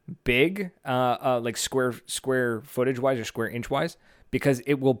big, like square footage-wise or square inch-wise, because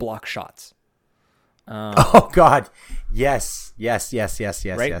it will block shots. Oh God, yes. Right,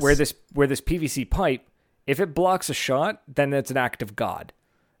 yes. where this PVC pipe, if it blocks a shot, then it's an act of God,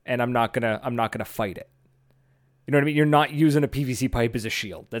 and I'm not gonna fight it. You know what I mean? You're not using a PVC pipe as a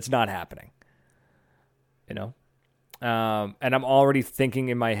shield. That's not happening. You know, and I'm already thinking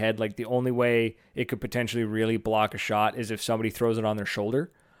in my head like the only way it could potentially really block a shot is if somebody throws it on their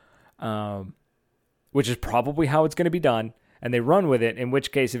shoulder, which is probably how it's going to be done, and they run with it. In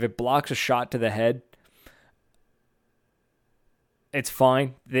which case, if it blocks a shot to the head, it's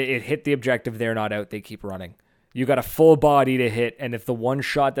fine. It hit the objective. They're not out. They keep running. You got a full body to hit, and if the one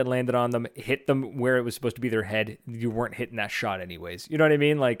shot that landed on them hit them where it was supposed to be their head, you weren't hitting that shot anyways. You know what I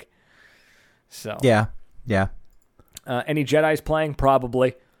mean? Like, so. Yeah. Any Jedis playing?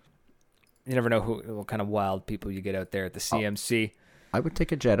 Probably. You never know what kind of wild people you get out there at the CMC. I would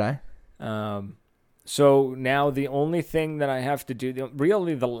take a Jedi. So now the only thing that I have to do,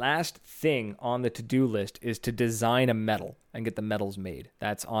 really the last thing on the to-do list is to design a medal and get the medals made.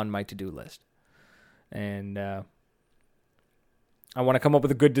 That's on my to-do list. And I want to come up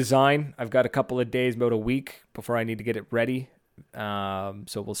with a good design. I've got a couple of days, about a week, before I need to get it ready. So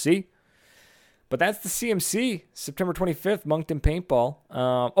we'll see. But that's the CMC, September 25th, Moncton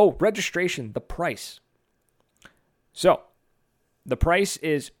Paintball. Registration, the price. So the price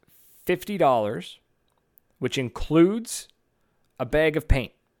is $50, which includes a bag of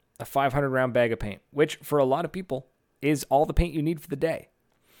paint, a 500-round bag of paint, which for a lot of people is all the paint you need for the day.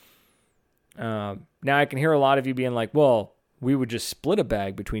 Now I can hear a lot of you being like, well, we would just split a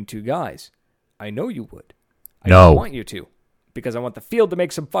bag between two guys. I know you would. I don't want you to, because I want the field to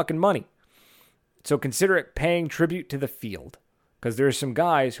make some fucking money. So consider it paying tribute to the field, because there's some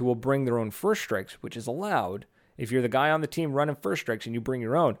guys who will bring their own first strikes, which is allowed. If you're the guy on the team running first strikes and you bring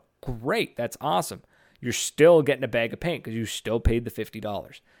your own, great, that's awesome. You're still getting a bag of paint because you still paid the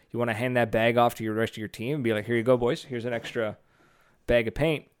 $50. You want to hand that bag off to your rest of your team and be like, here you go, boys. Here's an extra bag of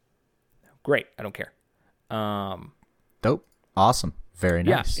paint. Great. I don't care. Dope. Awesome. Very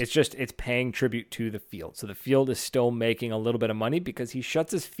nice. Yeah, it's paying tribute to the field. So the field is still making a little bit of money because he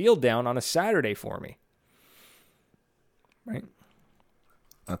shuts his field down on a Saturday for me. Right?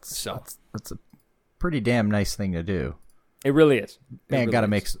 That's a pretty damn nice thing to do. It really is. Man, gotta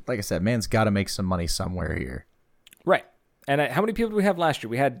make, like I said, man's got to make some money somewhere here. Right. And how many people did we have last year?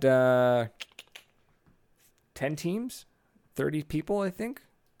 We had 10 teams, 30 people, I think.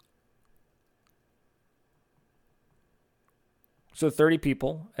 So 30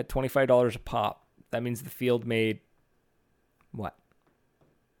 people at $25 a pop. That means the field made what?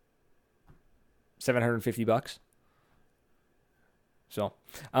 $750. So,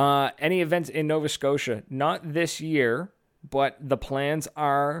 any events in Nova Scotia? Not this year, but the plans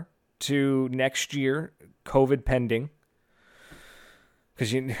are to next year, COVID pending.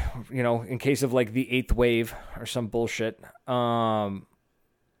 Because, you know, in case of like the 8th wave or some bullshit,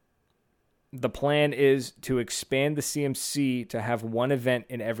 the plan is to expand the CMC to have one event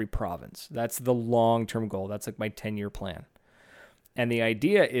in every province. That's the long-term goal. That's like my 10-year plan. And the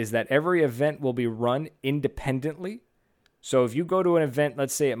idea is that every event will be run independently. So if you go to an event,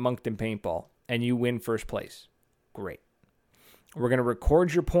 let's say at Moncton Paintball, and you win first place, great. We're going to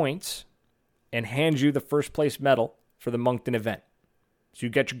record your points and hand you the first place medal for the Moncton event. So you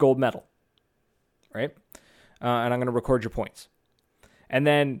get your gold medal, right? And I'm going to record your points. And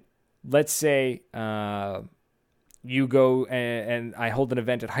then let's say you go and I hold an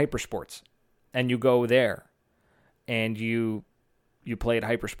event at Hypersports, and you go there and you play at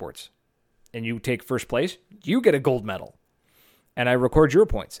Hypersports and you take first place, you get a gold medal. And I record your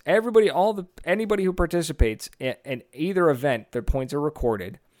points. Anybody who participates in either event, their points are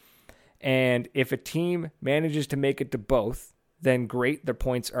recorded. And if a team manages to make it to both, then great, their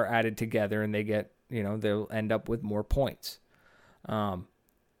points are added together and they get, they'll end up with more points.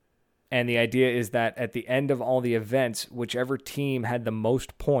 And the idea is that at the end of all the events, whichever team had the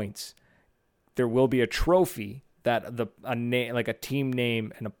most points, there will be a trophy that like a team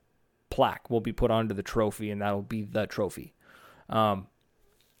name and a plaque will be put onto the trophy, and that'll be the trophy,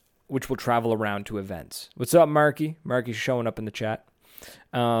 which will travel around to events. What's up, Marky? Marky's showing up in the chat.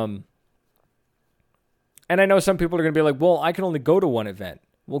 And I know some people are going to be like, well, I can only go to one event.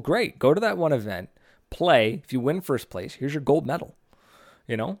 Well, great. Go to that one event, play. If you win first place, here's your gold medal,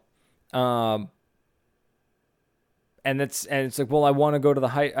 you know? And it's like, well, I want to go to the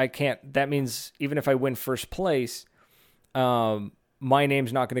high. I can't. That means even if I win first place, my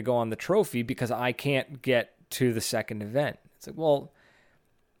name's not going to go on the trophy because I can't get to the second event. It's like, well,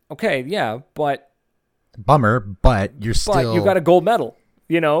 okay, yeah, but bummer, but you're still. But you got a gold medal,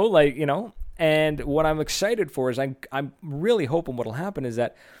 And what I'm excited for is I'm really hoping what'll happen is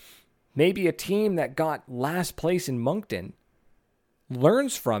that maybe a team that got last place in Moncton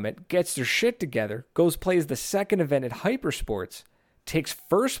learns from it, gets their shit together, goes plays the second event at Hypersports, takes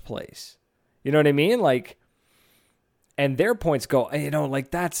first place. You know what I mean? Like, and their points go,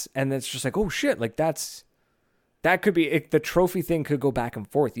 that's, and it's just like, oh shit, like that could be, the trophy thing could go back and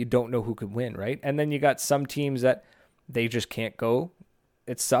forth. You don't know who could win, right? And then you got some teams that they just can't go.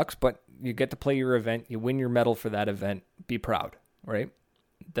 It sucks, but you get to play your event. You win your medal for that event. Be proud, right?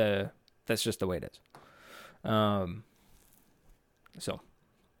 That's just the way it is. So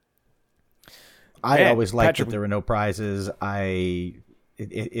I always liked that there were no prizes.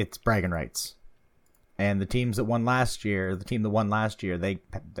 It's bragging rights, and the team that won last year, they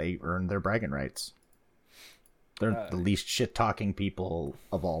earned their bragging rights. They're the least shit talking people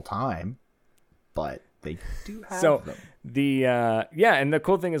of all time, but they do have them. And the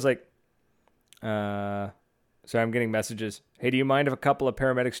cool thing is like, so I'm getting messages. Hey, do you mind if a couple of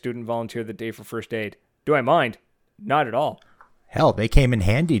paramedic student volunteer the day for first aid? Do I mind? Not at all. Hell, they came in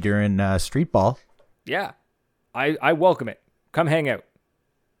handy during street ball. Yeah, I welcome it. Come hang out.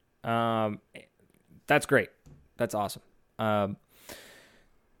 That's great. That's awesome.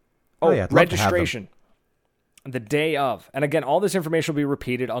 Registration. The day of. And again, all this information will be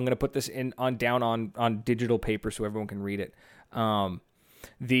repeated. I'm going to put this down on digital paper so everyone can read it.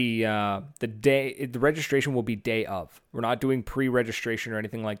 The registration will be day of. We're not doing pre-registration or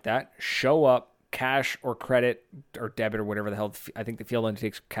anything like that. Show up. Cash or credit or debit or whatever the hell. I think the field only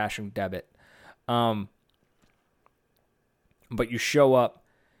takes cash and debit. But you show up,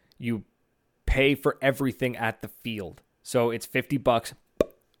 you pay for everything at the field. So it's $50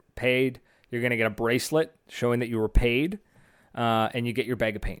 paid. You're going to get a bracelet showing that you were paid, and you get your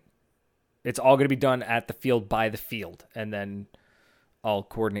bag of paint. It's all going to be done at the field by the field, and then I'll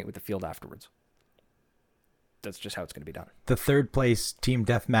coordinate with the field afterwards. That's just how it's going to be done. The third place team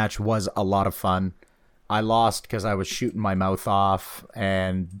deathmatch was a lot of fun. I lost because I was shooting my mouth off,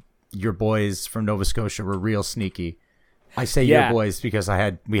 and your boys from Nova Scotia were real sneaky. I say your boys because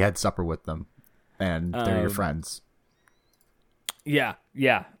we had supper with them, and they're your friends. Yeah.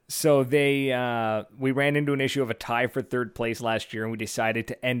 So we ran into an issue of a tie for third place last year, and we decided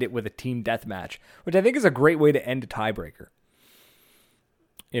to end it with a team deathmatch, which I think is a great way to end a tiebreaker.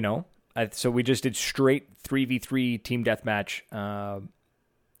 So we just did straight 3v3 team deathmatch.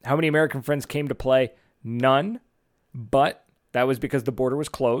 How many American friends came to play? None, but that was because the border was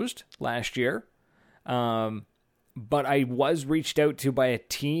closed last year. But I was reached out to by a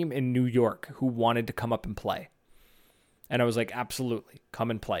team in New York who wanted to come up and play. And I was like, absolutely,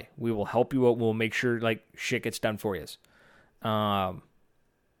 come and play. We will help you out. We'll make sure like shit gets done for you.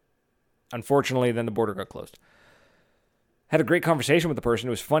 Unfortunately, then the border got closed. Had a great conversation with the person. It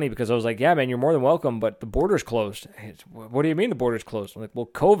was funny because I was like, yeah, man, you're more than welcome, but the border's closed. What do you mean the border's closed? I'm like, well,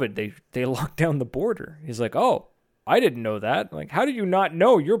 COVID, they locked down the border. He's like, oh, I didn't know that. I'm like, how did you not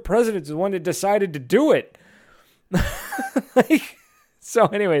know? Your president's the one that decided to do it. So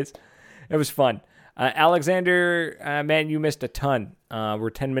anyways, it was fun. Alexander, man, you missed a ton. We're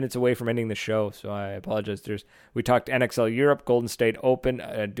 10 minutes away from ending the show, so I apologize. We talked NXL Europe, Golden State Open.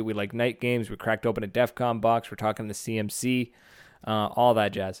 Do we like night games? We cracked open a DEF CON box. We're talking the CMC, all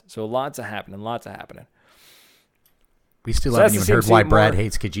that jazz. So lots of happening. We still haven't even heard why Brad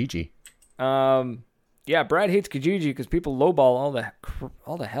hates Kijiji. Yeah, Brad hates Kijiji because people lowball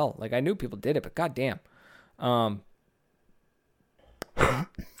all the hell. Like, I knew people did it, but goddamn.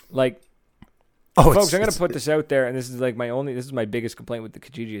 Folks, I'm going to put this out there, and this is like this is my biggest complaint with the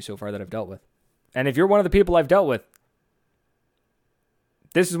Kijiji so far that I've dealt with. And if you're one of the people I've dealt with,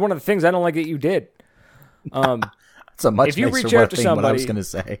 this is one of the things I don't like that you did. It's a much if you nicer reach out to thing somebody, what I was going to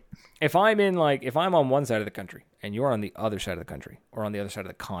say. If I'm on one side of the country and you're on the other side of the country or on the other side of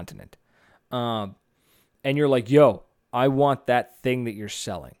the continent, and you're like, yo, I want that thing that you're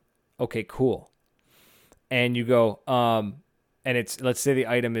selling. okay, cool. And you go, and it's, let's say the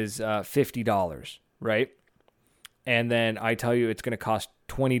item is $50, right? And then I tell you it's going to cost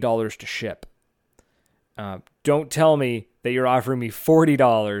 $20 to ship. Don't tell me that you're offering me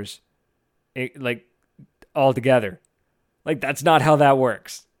 $40, like, altogether. Like, that's not how that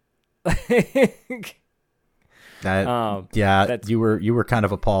works. You were kind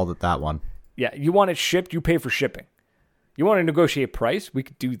of appalled at that one. Yeah, you want it shipped, you pay for shipping. You want to negotiate price? We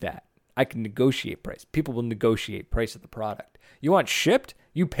could do that. I can negotiate price. People will negotiate price of the product. You want shipped?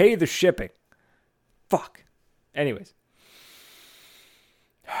 You pay the shipping. Fuck. Anyways.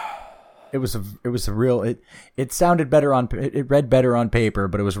 It was a real, it sounded better it read better on paper,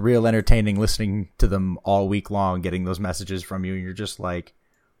 but it was real entertaining listening to them all week long, getting those messages from you, and you're just like,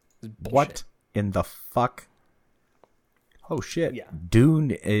 what in the fuck? Oh shit. Yeah.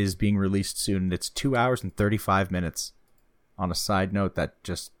 Dune is being released soon, and it's 2 hours and 35 minutes. On a side note, that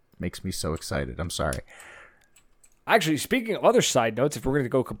just makes me so excited. I'm sorry. Actually, speaking of other side notes, if we're going to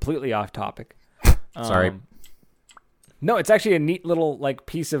go completely off topic. Sorry. No, it's actually a neat little like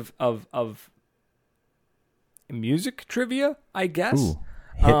piece of music trivia, I guess. Ooh,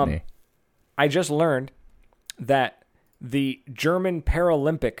 hit me. I just learned that the German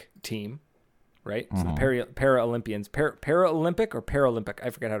Paralympic team, right? So the Paralympians, Paralympic or Paralympic, I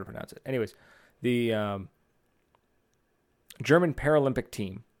forget how to pronounce it. Anyways, the German Paralympic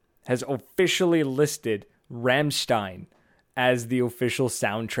team has officially listed Rammstein as the official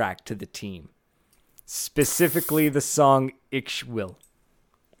soundtrack to the team. Specifically the song Ich Will.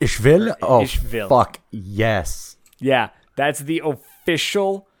 Ich Will? Oh, Ich Will. Fuck, yes. Yeah, that's the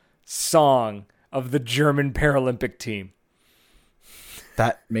official song of the German Paralympic team.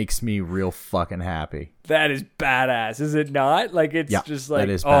 That makes me real fucking happy. That is badass, is it not? Like, it's just like, that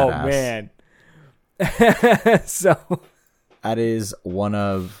is oh, badass. man. So... That is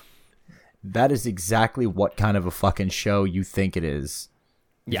exactly what kind of a fucking show you think it is.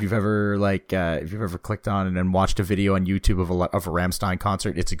 Yeah. If you've ever clicked on and then watched a video on YouTube of a Rammstein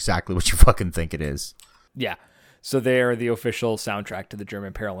concert, it's exactly what you fucking think it is. Yeah. So they are the official soundtrack to the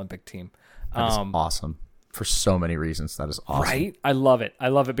German Paralympic team. That is awesome. For so many reasons, that is awesome. Right? I love it. I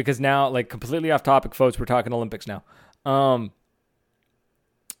love it because now, like, completely off topic, folks, we're talking Olympics now.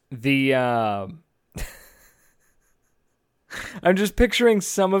 I'm just picturing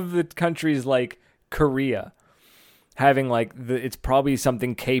some of the countries like Korea having like it's probably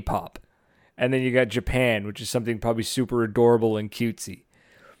something K-pop. And then you got Japan, which is something probably super adorable and cutesy.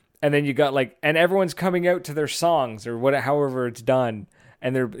 And then you got like, and everyone's coming out to their songs or however it's done.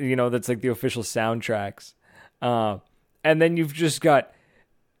 And they're, that's like the official soundtracks. And then you've just got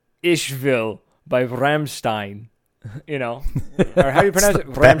Ich Will by Rammstein, or how do you pronounce it?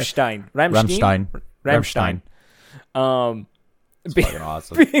 Rammstein. Awesome.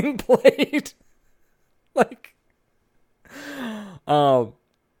 Being played. Like, I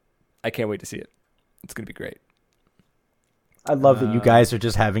can't wait to see it. It's going to be great. I love that you guys are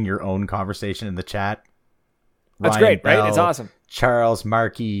just having your own conversation in the chat. That's Ryan great, Bell, right? It's awesome. Charles,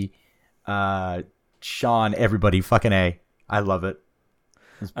 Markey, Sean, everybody, fucking A. I love it.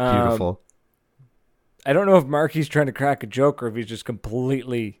 It's beautiful. I don't know if Markey's trying to crack a joke or if he's just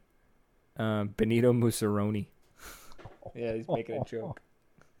completely Benito Mussolini. Yeah, he's making a joke.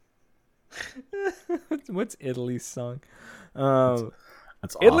 What's Italy's song?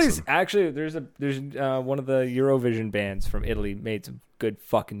 That's awesome. Italy's actually there's one of the Eurovision bands from Italy made some good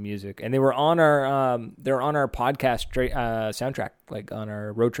fucking music, and they were on our podcast soundtrack, like on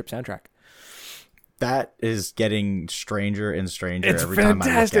our road trip soundtrack. That is getting stranger and stranger every fantastic. time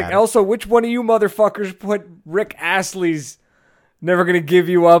I look at it. Also, which one of you motherfuckers put Rick Astley's "Never Gonna Give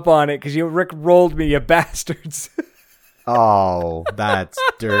You Up" on it? Because Rick rolled me, you bastards. Oh, that's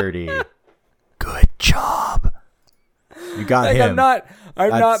dirty. Good job. You got him.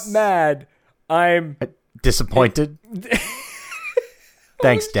 I'm not mad. I'm disappointed.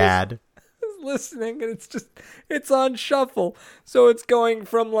 Thanks, Dad. I was listening, and it's on shuffle. So it's going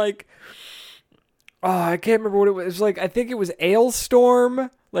from like, I can't remember what it was. It was like, I think it was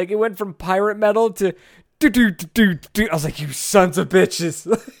Ailstorm. Like, it went from pirate metal to do. I was like, you sons of bitches.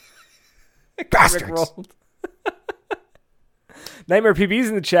 Bastards. Nightmare PB's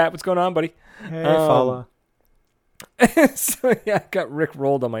in the chat. What's going on, buddy? Hey, fella. So yeah, I got Rick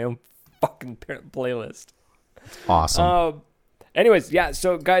rolled on my own fucking playlist. Awesome. Anyways, yeah.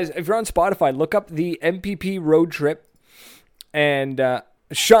 So guys, if you're on Spotify, look up the MPP Road Trip. And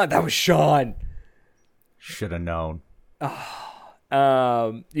Sean, that was Sean. Should have known.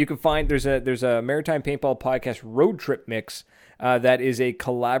 You can find there's a Maritime Paintball Podcast Road Trip mix. That is a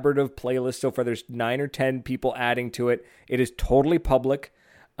collaborative playlist. So far, there's 9 or 10 people adding to it. It is totally public.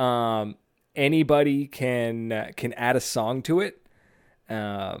 Anybody can add a song to it.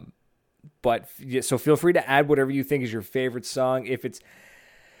 But so feel free to add whatever you think is your favorite song. If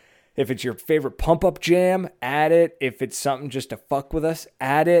it's your favorite pump up jam, add it. If it's something just to fuck with us,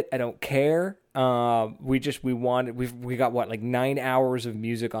 add it. I don't care. We got what, like 9 hours of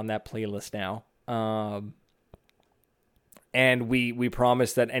music on that playlist now. And we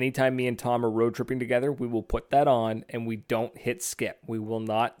promise that anytime me and Tom are road tripping together, we will put that on and we don't hit skip. We will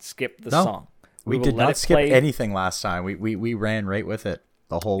not skip the song. We did not skip anything last time. We ran right with it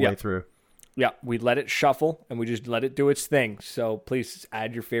the whole way through. Yeah, we let it shuffle and we just let it do its thing. So please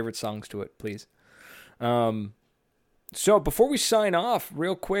add your favorite songs to it, please. So before we sign off,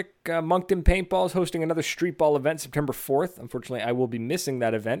 real quick, Moncton Paintball is hosting another street ball event September 4th. Unfortunately, I will be missing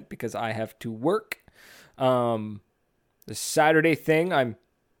that event because I have to work. The Saturday thing,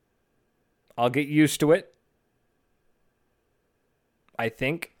 I'll get used to it. I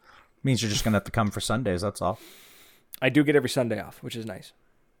think. Means you're just going to have to come for Sundays, that's all. I do get every Sunday off, which is nice.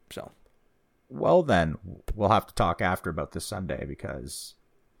 So. Well, then, we'll have to talk after about this Sunday because...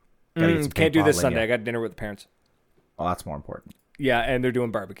 Can't do this Sunday. I got dinner with the parents. Well, that's more important. Yeah, and they're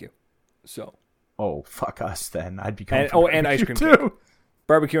doing barbecue. So. Oh, fuck us then. I'd be coming and ice cream too. Cake.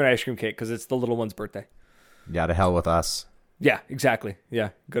 Barbecue and ice cream cake because it's the little one's birthday. Yeah, to hell with us. Yeah, exactly. Yeah,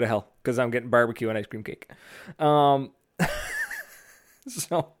 go to hell because I'm getting barbecue and ice cream cake. So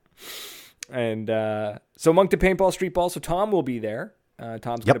Moncton Paintball Street Ball. So Tom will be there.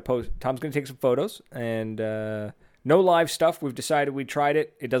 Tom's gonna take some photos and no live stuff. We've decided we tried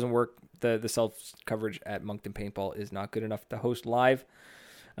it. It doesn't work. The self coverage at Moncton Paintball is not good enough to host live.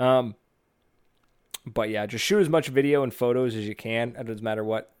 But yeah, just shoot as much video and photos as you can. It doesn't matter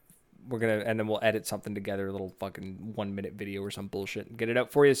what. And then we'll edit something together, a little fucking 1 minute video or some bullshit and get it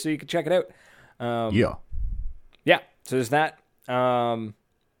out for you so you can check it out. Yeah. So there's that. And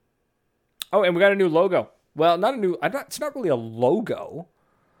we got a new logo. Well, it's not really a logo,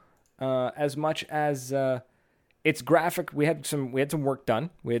 as much as, it's graphic. We had some work done.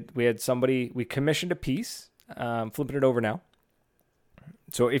 We commissioned a piece, flipping it over now.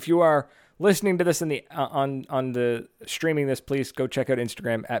 So if you are listening to this in the on the streaming this, please go check out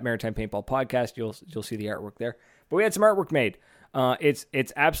Instagram at Maritime Paintball Podcast. You'll see the artwork there. But we had some artwork made.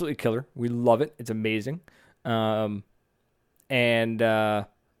 It's absolutely killer. We love it. It's amazing. And now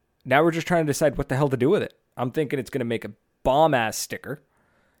we're just trying to decide what the hell to do with it. I'm thinking it's going to make a bomb ass sticker,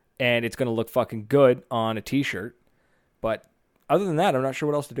 and it's going to look fucking good on a t-shirt. But other than that, I'm not sure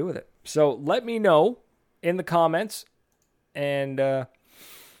what else to do with it. So let me know in the comments and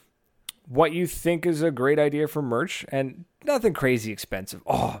what you think is a great idea for merch, and nothing crazy expensive.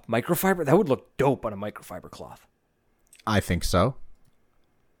 Oh, microfiber? That would look dope on a microfiber cloth. I think so.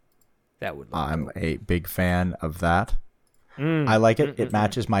 That would look I'm dope. a big fan of that. I like it. It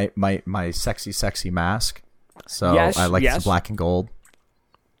matches my sexy mask. So yes, I like the black and gold.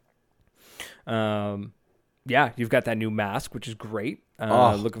 Yeah, you've got that new mask, which is great.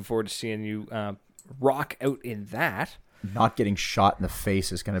 Looking forward to seeing you rock out in that. Not getting shot in the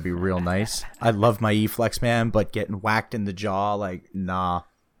face is going to be real nice. I love my E-Flex, man, but getting whacked in the jaw, like, nah.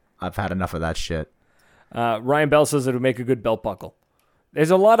 I've had enough of that shit. Ryan Bell says it would make a good belt buckle.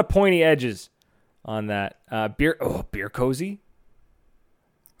 There's a lot of pointy edges on that. Beer cozy?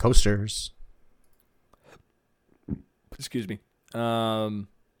 Coasters. Excuse me. I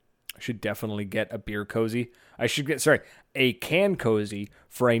should definitely get a beer cozy. I should get, a can cozy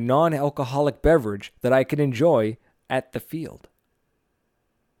for a non-alcoholic beverage that I can enjoy at the field.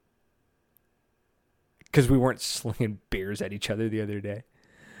 Because we weren't slinging beers at each other the other day.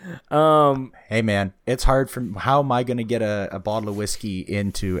 Hey, man, it's hard for... How am I going to get a bottle of whiskey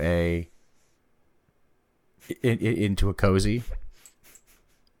into a cozy?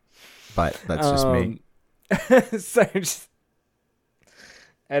 But that's just me.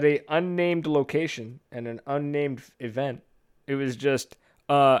 At a unnamed location and an unnamed event, it was just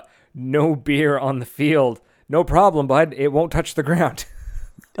no beer on the field. No problem, bud. It won't touch the ground.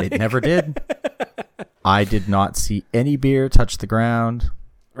 It never did. I did not see any beer touch the ground.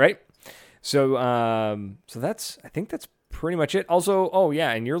 Right. So that's, I think that's pretty much it. Also,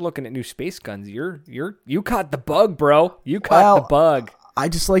 and you're looking at new space guns. You caught the bug, bro. You caught the bug. I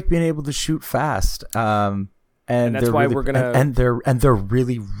just like being able to shoot fast. And that's why really, we're gonna and they're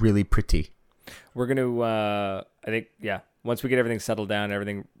really, really pretty. We're gonna I think once we get everything settled down,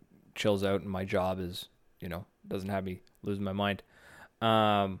 everything chills out, and my job is doesn't have me losing my mind.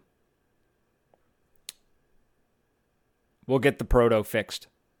 We'll get the proto fixed,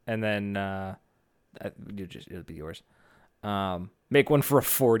 and then it'll be yours. Make one for a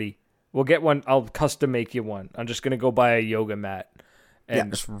 40. We'll get one. I'll custom make you one. I'm just gonna go buy a yoga mat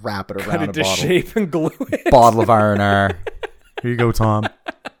and just wrap it cut around it a to bottle. shape and glue it. Bottle of R&R. Here you go, Tom.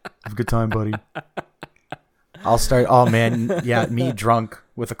 Have a good time, buddy. I'll start. Oh man, yeah, me drunk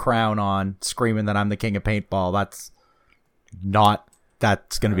with a crown on, screaming that I'm the king of paintball.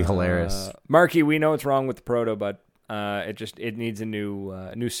 That's gonna be hilarious. Marky, we know what's wrong with the proto, but it needs a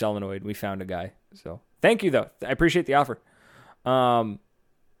new solenoid. We found a guy. So thank you though. I appreciate the offer. Yeah,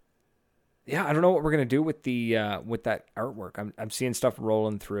 I don't know what we're gonna do with with that artwork. I'm seeing stuff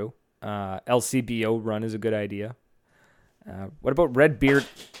rolling through. LCBO run is a good idea. What about red beard?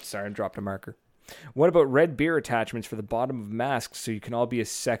 Sorry, I dropped a marker. What about red beer attachments for the bottom of masks so you can all be as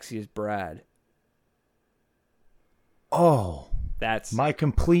sexy as Brad? Oh, that's my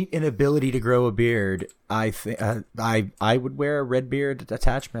complete inability to grow a beard. I think I would wear a red beard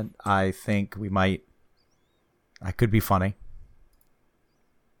attachment. I think I could be funny.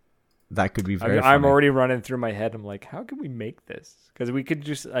 That could be very funny. I'm already running through my head. I'm like, how can we make this? Because we could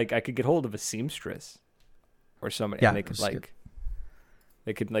just I could get hold of a seamstress or somebody, and they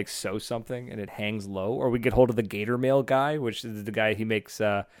could sew something and it hangs low. Or we get hold of the Gator Mail guy, which is the guy he makes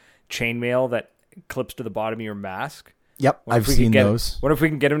chainmail that clips to the bottom of your mask. Yep, I've seen those. What if we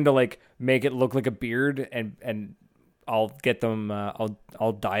can get him to make it look like a beard, and I'll get them.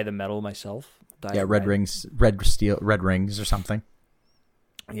 I'll dye the metal myself. Red rings or something.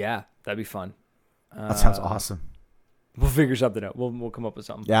 Yeah, that'd be fun. That sounds awesome. We'll figure something out. We'll come up with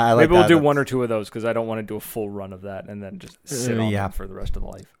something. Yeah, maybe we'll do one or two of those because I don't want to do a full run of that and then just sit on them for the rest of the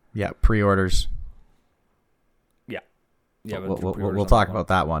life. Yeah, pre-orders. Yeah. We'll talk about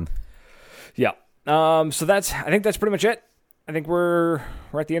that one. Yeah. So I think that's pretty much it. I think we're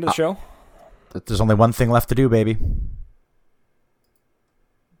at the end of the show. There's only one thing left to do, baby.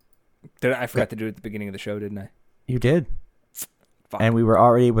 I forgot to do it at the beginning of the show, didn't I? You did. Fuck. And we were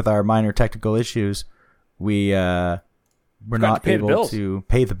already with our minor technical issues. We're not able to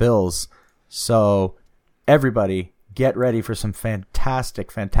pay the bills. So everybody get ready for some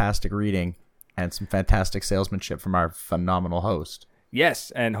fantastic, fantastic reading and some fantastic salesmanship from our phenomenal host.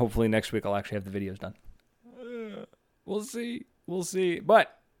 Yes, and hopefully next week I'll actually have the videos done. We'll see.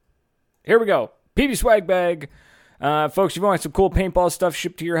 But here we go. PB Swag Bag. Folks, if you want some cool paintball stuff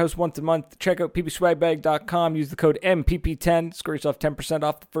shipped to your house once a month, check out pbswagbag.com. Use the code MPP10. Score yourself 10%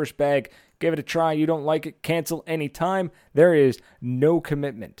 off the first bag. Give it a try. You don't like it, cancel anytime. There is no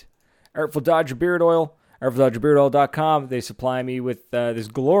commitment. Artful Dodger Beard Oil. ArtfulDodgerBeardOil.com. They supply me with this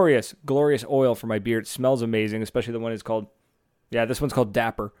glorious, glorious oil for my beard. It smells amazing, especially the one is called... Yeah, this one's called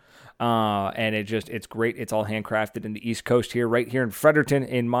Dapper. And it's great. It's all handcrafted in the East Coast here, right here in Fredericton,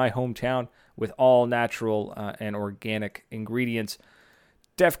 in my hometown, with all natural and organic ingredients.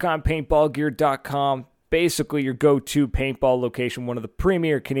 DefConPaintballGear.com. Basically your go-to paintball location, one of the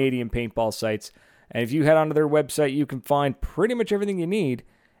premier Canadian paintball sites. And if you head onto their website, you can find pretty much everything you need,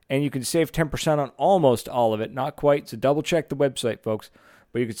 and you can save 10% on almost all of it. Not quite, so double check the website, folks.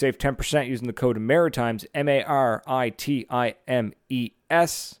 But you can save 10% using the code Maritimes, MARITIMES.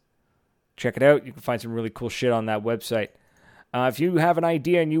 Check it out. You can find some really cool shit on that website. If you have an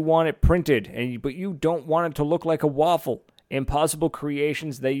idea and you want it printed, but you don't want it to look like a waffle, Impossible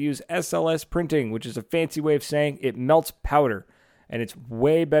Creations, they use SLS printing, which is a fancy way of saying it melts powder. And it's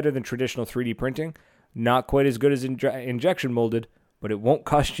way better than traditional 3D printing. Not quite as good as injection molded, but it won't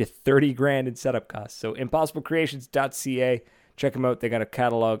cost you $30,000 in setup costs. So impossiblecreations.ca. Check them out. They got a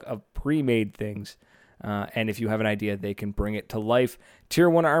catalog of pre-made things. And if you have an idea, they can bring it to life. Tier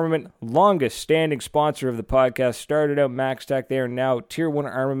 1 Armament, longest standing sponsor of the podcast, started out MaxTac. They are now Tier 1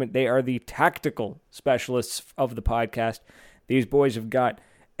 Armament. They are the tactical specialists of the podcast. These boys have got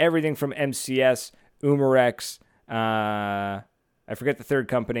everything from MCS, Umarex, I forget the third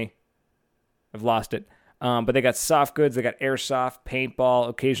company. I've lost it. But they got soft goods. They got airsoft, paintball.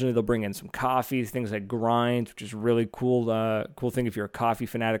 Occasionally they'll bring in some coffee, things like grinds, which is really cool. Cool thing if you're a coffee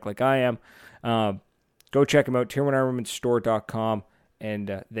fanatic like I am. Go check them out, tier1armamentstore.com,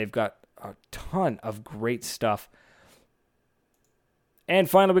 and they've got a ton of great stuff. And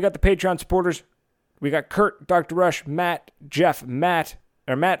finally, we got the Patreon supporters. We got Kurt, Dr. Rush, Matt, Jeff, Matt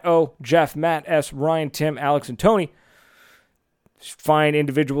O, Jeff, Matt S, Ryan, Tim, Alex, and Tony. Fine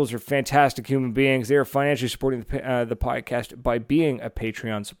individuals are fantastic human beings. They are financially supporting the podcast by being a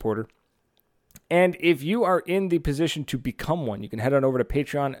Patreon supporter. And if you are in the position to become one, you can head on over to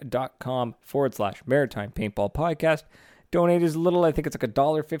patreon.com/Maritime Paintball Podcast. Donate as little, I think it's like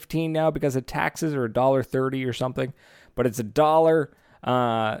 $1.15 now because of taxes, or $1.30 or something. But it's $1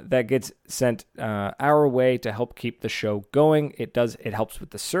 that gets sent our way to help keep the show going. It helps with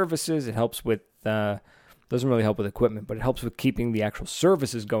the services. It helps with, doesn't really help with equipment, but it helps with keeping the actual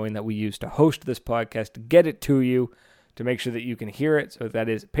services going that we use to host this podcast, to get it to you, to make sure that you can hear it. So that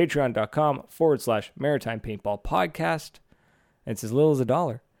is patreon.com/Maritime Paintball Podcast. And it's as little as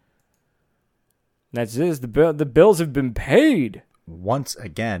 $1. That's it. The bills have been paid. Once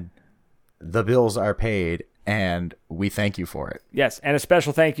again, the bills are paid, and we thank you for it. Yes, and a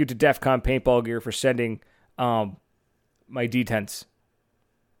special thank you to DEFCON Paintball Gear for sending my detents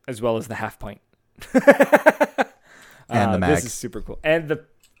as well as the half pint. And the mag. This is super cool. And the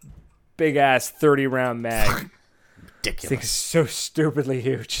big-ass 30-round mag. Ridiculous. This thing is so stupidly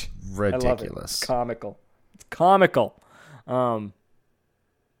huge. Ridiculous. I love it. It's comical. It's comical.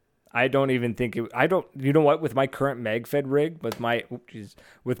 I don't even think it. I don't. You know what? With my current mag-fed rig, with my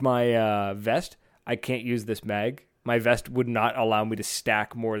vest, I can't use this mag. My vest would not allow me to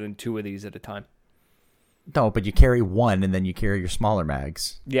stack more than 2 of these at a time. No, but you carry one, and then you carry your smaller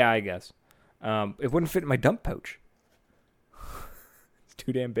mags. Yeah, I guess. It wouldn't fit in my dump pouch. It's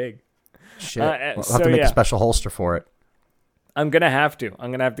too damn big. Shit. We'll have to make a special holster for it. I'm gonna have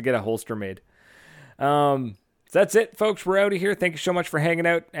to get a holster made. So that's it, folks. We're out of here. Thank you so much for hanging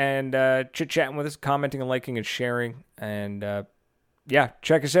out and chit-chatting with us, commenting and liking and sharing. And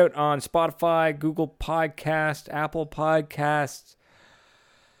check us out on Spotify, Google Podcasts, Apple Podcasts,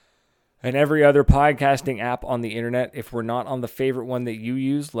 and every other podcasting app on the internet. If we're not on the favorite one that you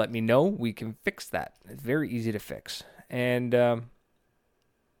use, let me know. We can fix that. It's very easy to fix. And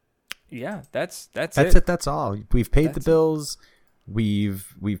that's it. That's all. We've paid the bills.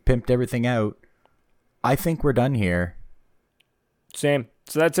 We've pimped everything out. I think we're done here. Same.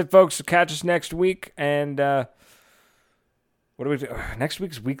 So that's it, folks. So catch us next week. And what do we do? Next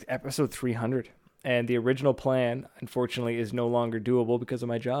week's episode 300. And the original plan, unfortunately, is no longer doable because of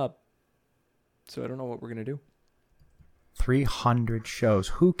my job. So I don't know what we're going to do. 300 shows.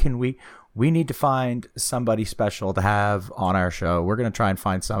 Who can we need to find somebody special to have on our show. We're going to try and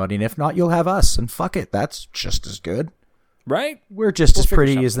find somebody. And if not, you'll have us. And fuck it. That's just as good. Right? We're just as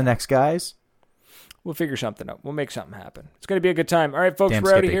pretty as the next guys. We'll figure something out. We'll make something happen. It's going to be a good time. All right, folks,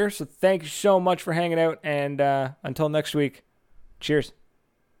 we're out of here. So thank you so much for hanging out. And until next week, cheers.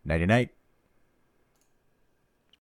 Nighty-night.